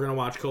saying, all right, we're gonna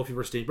watch Kofi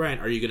versus Daniel Bryan,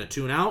 are you gonna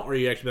tune out, or are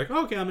you actually like,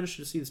 oh, okay, I'm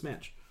interested to see this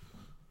match?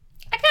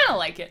 I kind of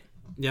like it.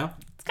 Yeah,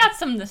 it's got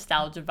some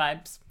nostalgia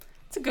vibes.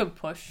 It's a good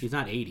push. He's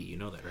not 80, you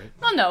know that, right?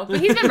 Well, no, but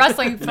he's been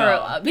wrestling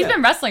for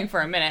been wrestling for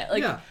a minute.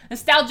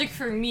 Nostalgic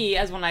for me,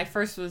 as when I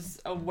first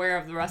was aware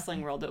of the wrestling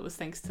world, it was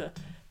thanks to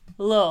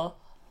Lil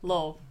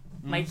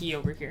Mikey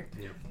over here.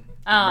 Yeah.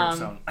 I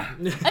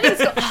think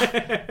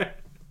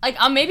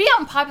so. Maybe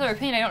unpopular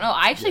opinion, I don't know.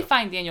 I actually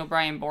find Daniel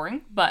Bryan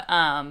boring, but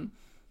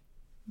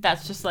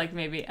that's just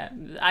maybe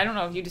I don't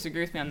know if you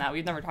disagree with me on that.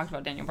 We've never talked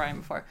about Daniel Bryan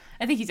before.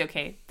 I think he's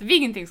okay. The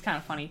vegan thing's kind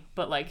of funny,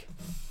 but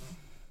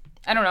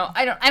I don't know.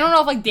 I don't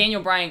know if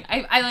Daniel Bryan.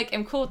 I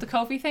am cool with the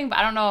Kofi thing, but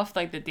I don't know if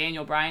the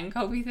Daniel Bryan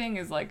Kofi thing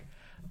is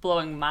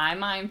blowing my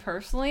mind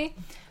personally,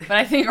 but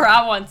I think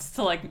Rob wants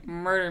to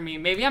murder me.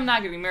 Maybe I'm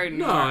not getting married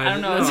anymore. No, I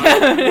don't know.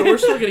 No, we're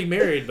still getting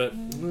married, but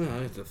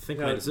I have to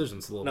think my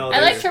decisions a little bit.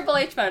 I like Triple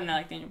H better than I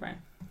like Daniel Bryan.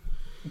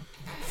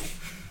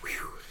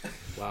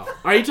 Wow.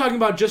 Are you talking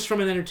about just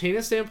from an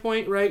entertainment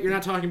standpoint, right? You're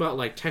not talking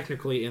about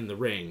technically in the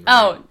ring. Right?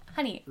 Oh,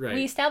 honey,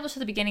 we established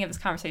at the beginning of this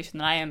conversation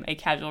that I am a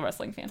casual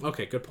wrestling fan.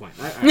 Okay, good point.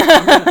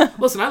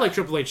 Listen, I like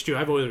Triple H too.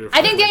 I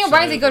think Daniel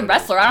Bryan's a good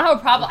wrestler. I don't have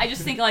a problem. I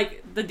just think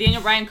the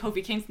Daniel Bryan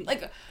Kofi Kingston,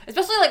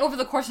 especially over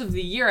the course of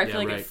the year, I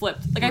feel it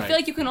flipped. I feel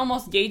you can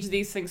almost gauge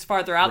these things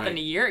farther out than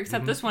a year,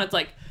 except this one it's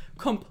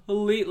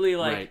completely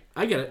Right.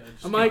 I get it.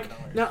 I'm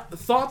now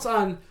thoughts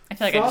on. I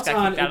feel I just got kicked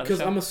out of the show.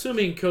 Because I'm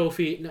assuming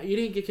Kofi. No, you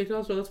didn't get kicked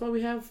out, so that's why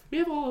we have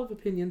all of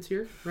opinions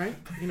here, right?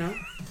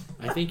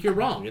 I think you're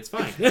wrong. It's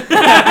fine.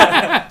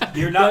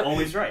 You're not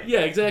always right. Yeah,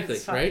 exactly.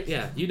 Right?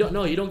 Yeah. You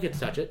don't get to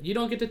touch it. You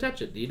don't get to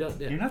touch it. You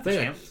don't. Yeah. You're not the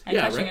champ. I'm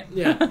touching it.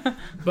 Yeah.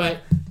 But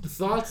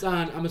thoughts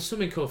on? I'm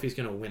assuming Kofi's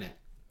gonna win it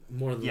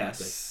more than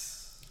likely.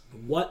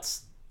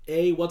 What's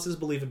his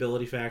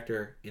believability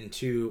factor, and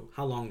two,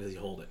 how long does he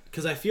hold it?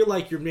 Because I feel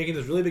like you're making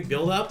this really big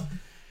build-up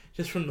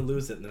just for him to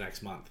lose it in the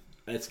next month.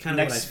 It's kind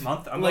of next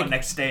month. I'm going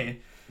next day.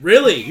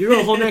 Really? You're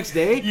going the whole next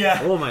day? Yeah.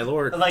 Oh my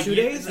lord. 2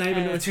 days? Not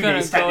even 2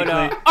 days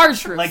technically.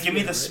 R-Truth. Give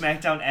me the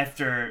SmackDown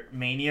after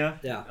Mania.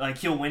 Yeah.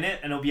 He'll win it,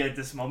 and it'll be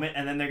this moment,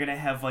 and then they're gonna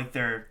have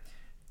their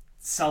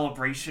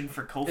celebration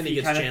for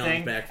Kofi kind of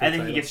thing, and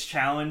then he gets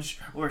challenged,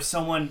 or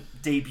someone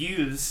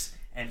debuts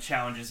and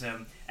challenges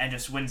him and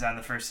just wins on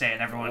the first day,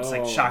 and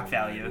everyone's shock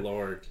value.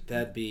 Lord,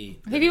 that'd be.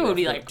 I think people would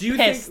be do you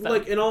pissed,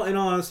 think in all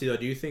honesty though,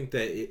 do you think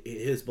that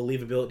his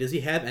believability, does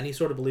he have any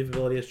sort of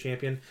believability as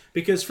champion?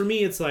 Because for me,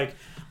 it's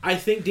I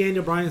think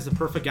Daniel Bryan is the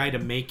perfect guy to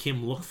make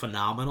him look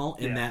phenomenal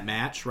in that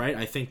match, right?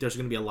 I think there's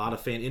going to be a lot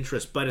of fan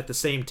interest, but at the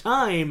same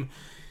time,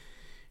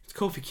 it's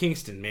Kofi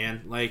Kingston,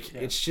 man.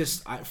 It's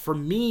just for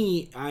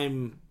me,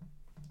 I'm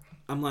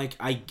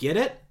I get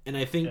it. And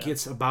I think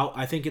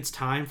it's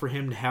time for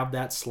him to have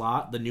that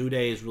slot. The New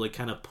Day has really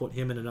kind of put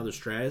him in another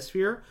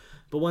stratosphere.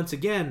 But once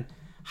again,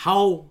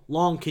 how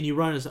long can you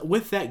run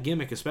with that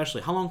gimmick,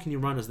 especially? How long can you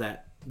run with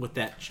that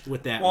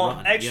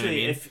run?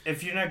 Actually,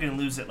 if you're not going to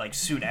lose it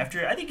soon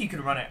after, I think you could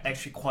run it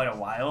actually quite a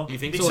while. Do you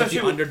think so?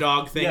 The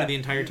underdog thing the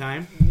entire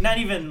time? Not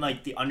even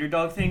the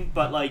underdog thing,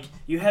 but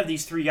you have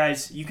these three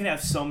guys. You can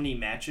have so many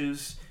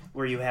matches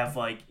where you have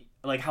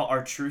how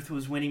R-Truth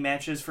was winning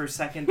matches for a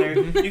second there.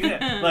 You can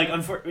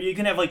you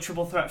can have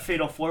triple threat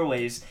fatal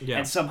 4-ways,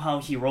 and somehow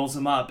he rolls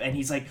them up, and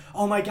he's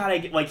oh my god,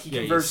 he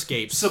converts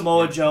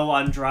Samoa Joe,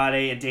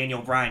 Andrade, and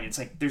Daniel Bryan. It's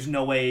there's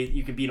no way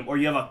you can beat him. Or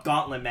you have a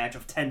gauntlet match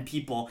of 10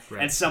 people,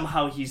 and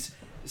somehow he's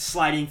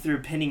sliding through,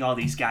 pinning all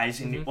these guys,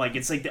 and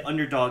it's the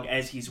underdog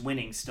as he's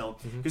winning still,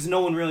 because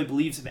no one really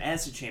believes him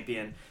as a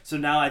champion. So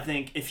now I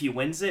think if he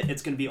wins it,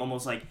 it's going to be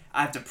almost I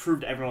have to prove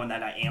to everyone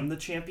that I am the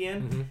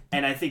champion,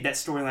 and I think that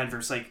storyline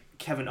versus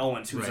Kevin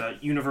Owens, who's a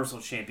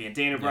Universal Champion,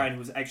 Daniel Bryan,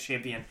 who's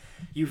ex-champion,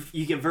 you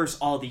can verse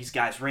all these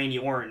guys, Randy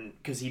Orton,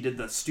 because he did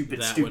the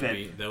stupid. That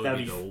would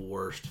be the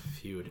worst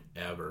feud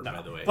ever,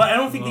 by the way. But I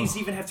don't think these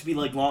even have to be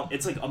long.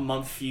 It's a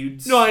month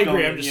feuds. No, I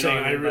agree. I'm just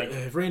saying,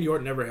 if Randy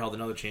Orton never held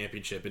another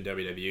championship in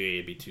WWE,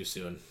 it'd be too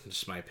soon.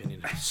 Just my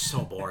opinion. It's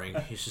so boring.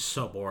 He's just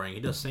so boring. He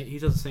does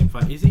the same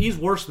five. He's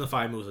worse than the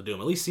 5 moves of doom.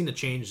 At least seen to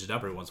change it up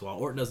every once in a while.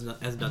 Orton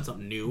hasn't done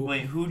something new.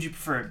 Wait, who would you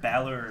prefer,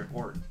 Balor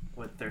or Orton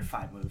with their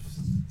 5 moves?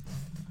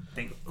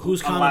 think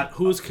who's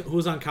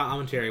on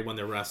commentary when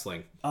they're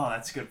wrestling. Oh,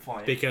 that's a good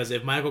point. Because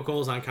if Michael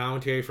Cole's on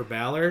commentary for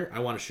Balor, I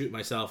want to shoot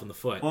myself in the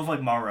foot. Well,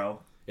 like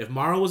Morrow. If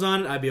Morrow was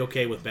on it, I'd be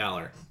okay with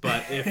Balor.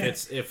 But if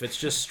it's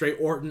just straight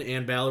Orton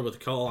and Balor with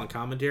Cole on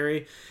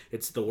commentary,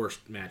 it's the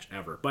worst match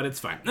ever. But it's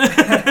fine.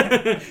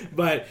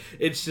 But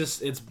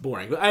it's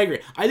boring. But I agree.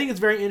 I think it's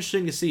very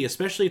interesting to see,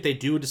 especially if they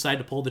do decide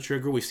to pull the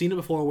trigger. We've seen it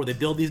before where they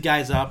build these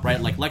guys up,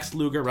 right? Like Lex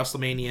Luger,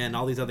 WrestleMania, and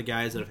all these other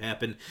guys that have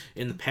happened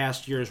in the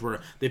past years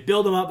where they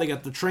build them up, they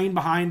got the train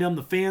behind them,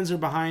 the fans are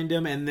behind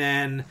them, and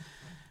then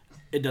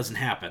it doesn't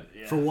happen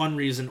for one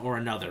reason or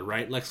another,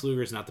 right? Lex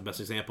Luger is not the best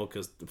example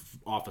because the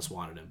Office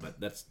wanted him, but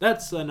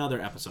that's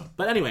another episode.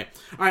 But anyway,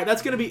 all right,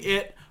 that's going to be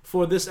it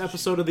for this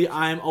episode of the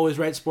I'm Always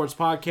Right Sports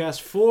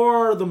Podcast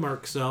for the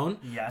Merc Zone,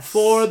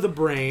 for the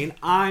Brain.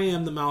 I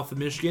am the Mouth of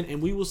Michigan,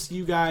 and we will see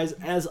you guys,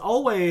 as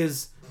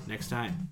always, next time.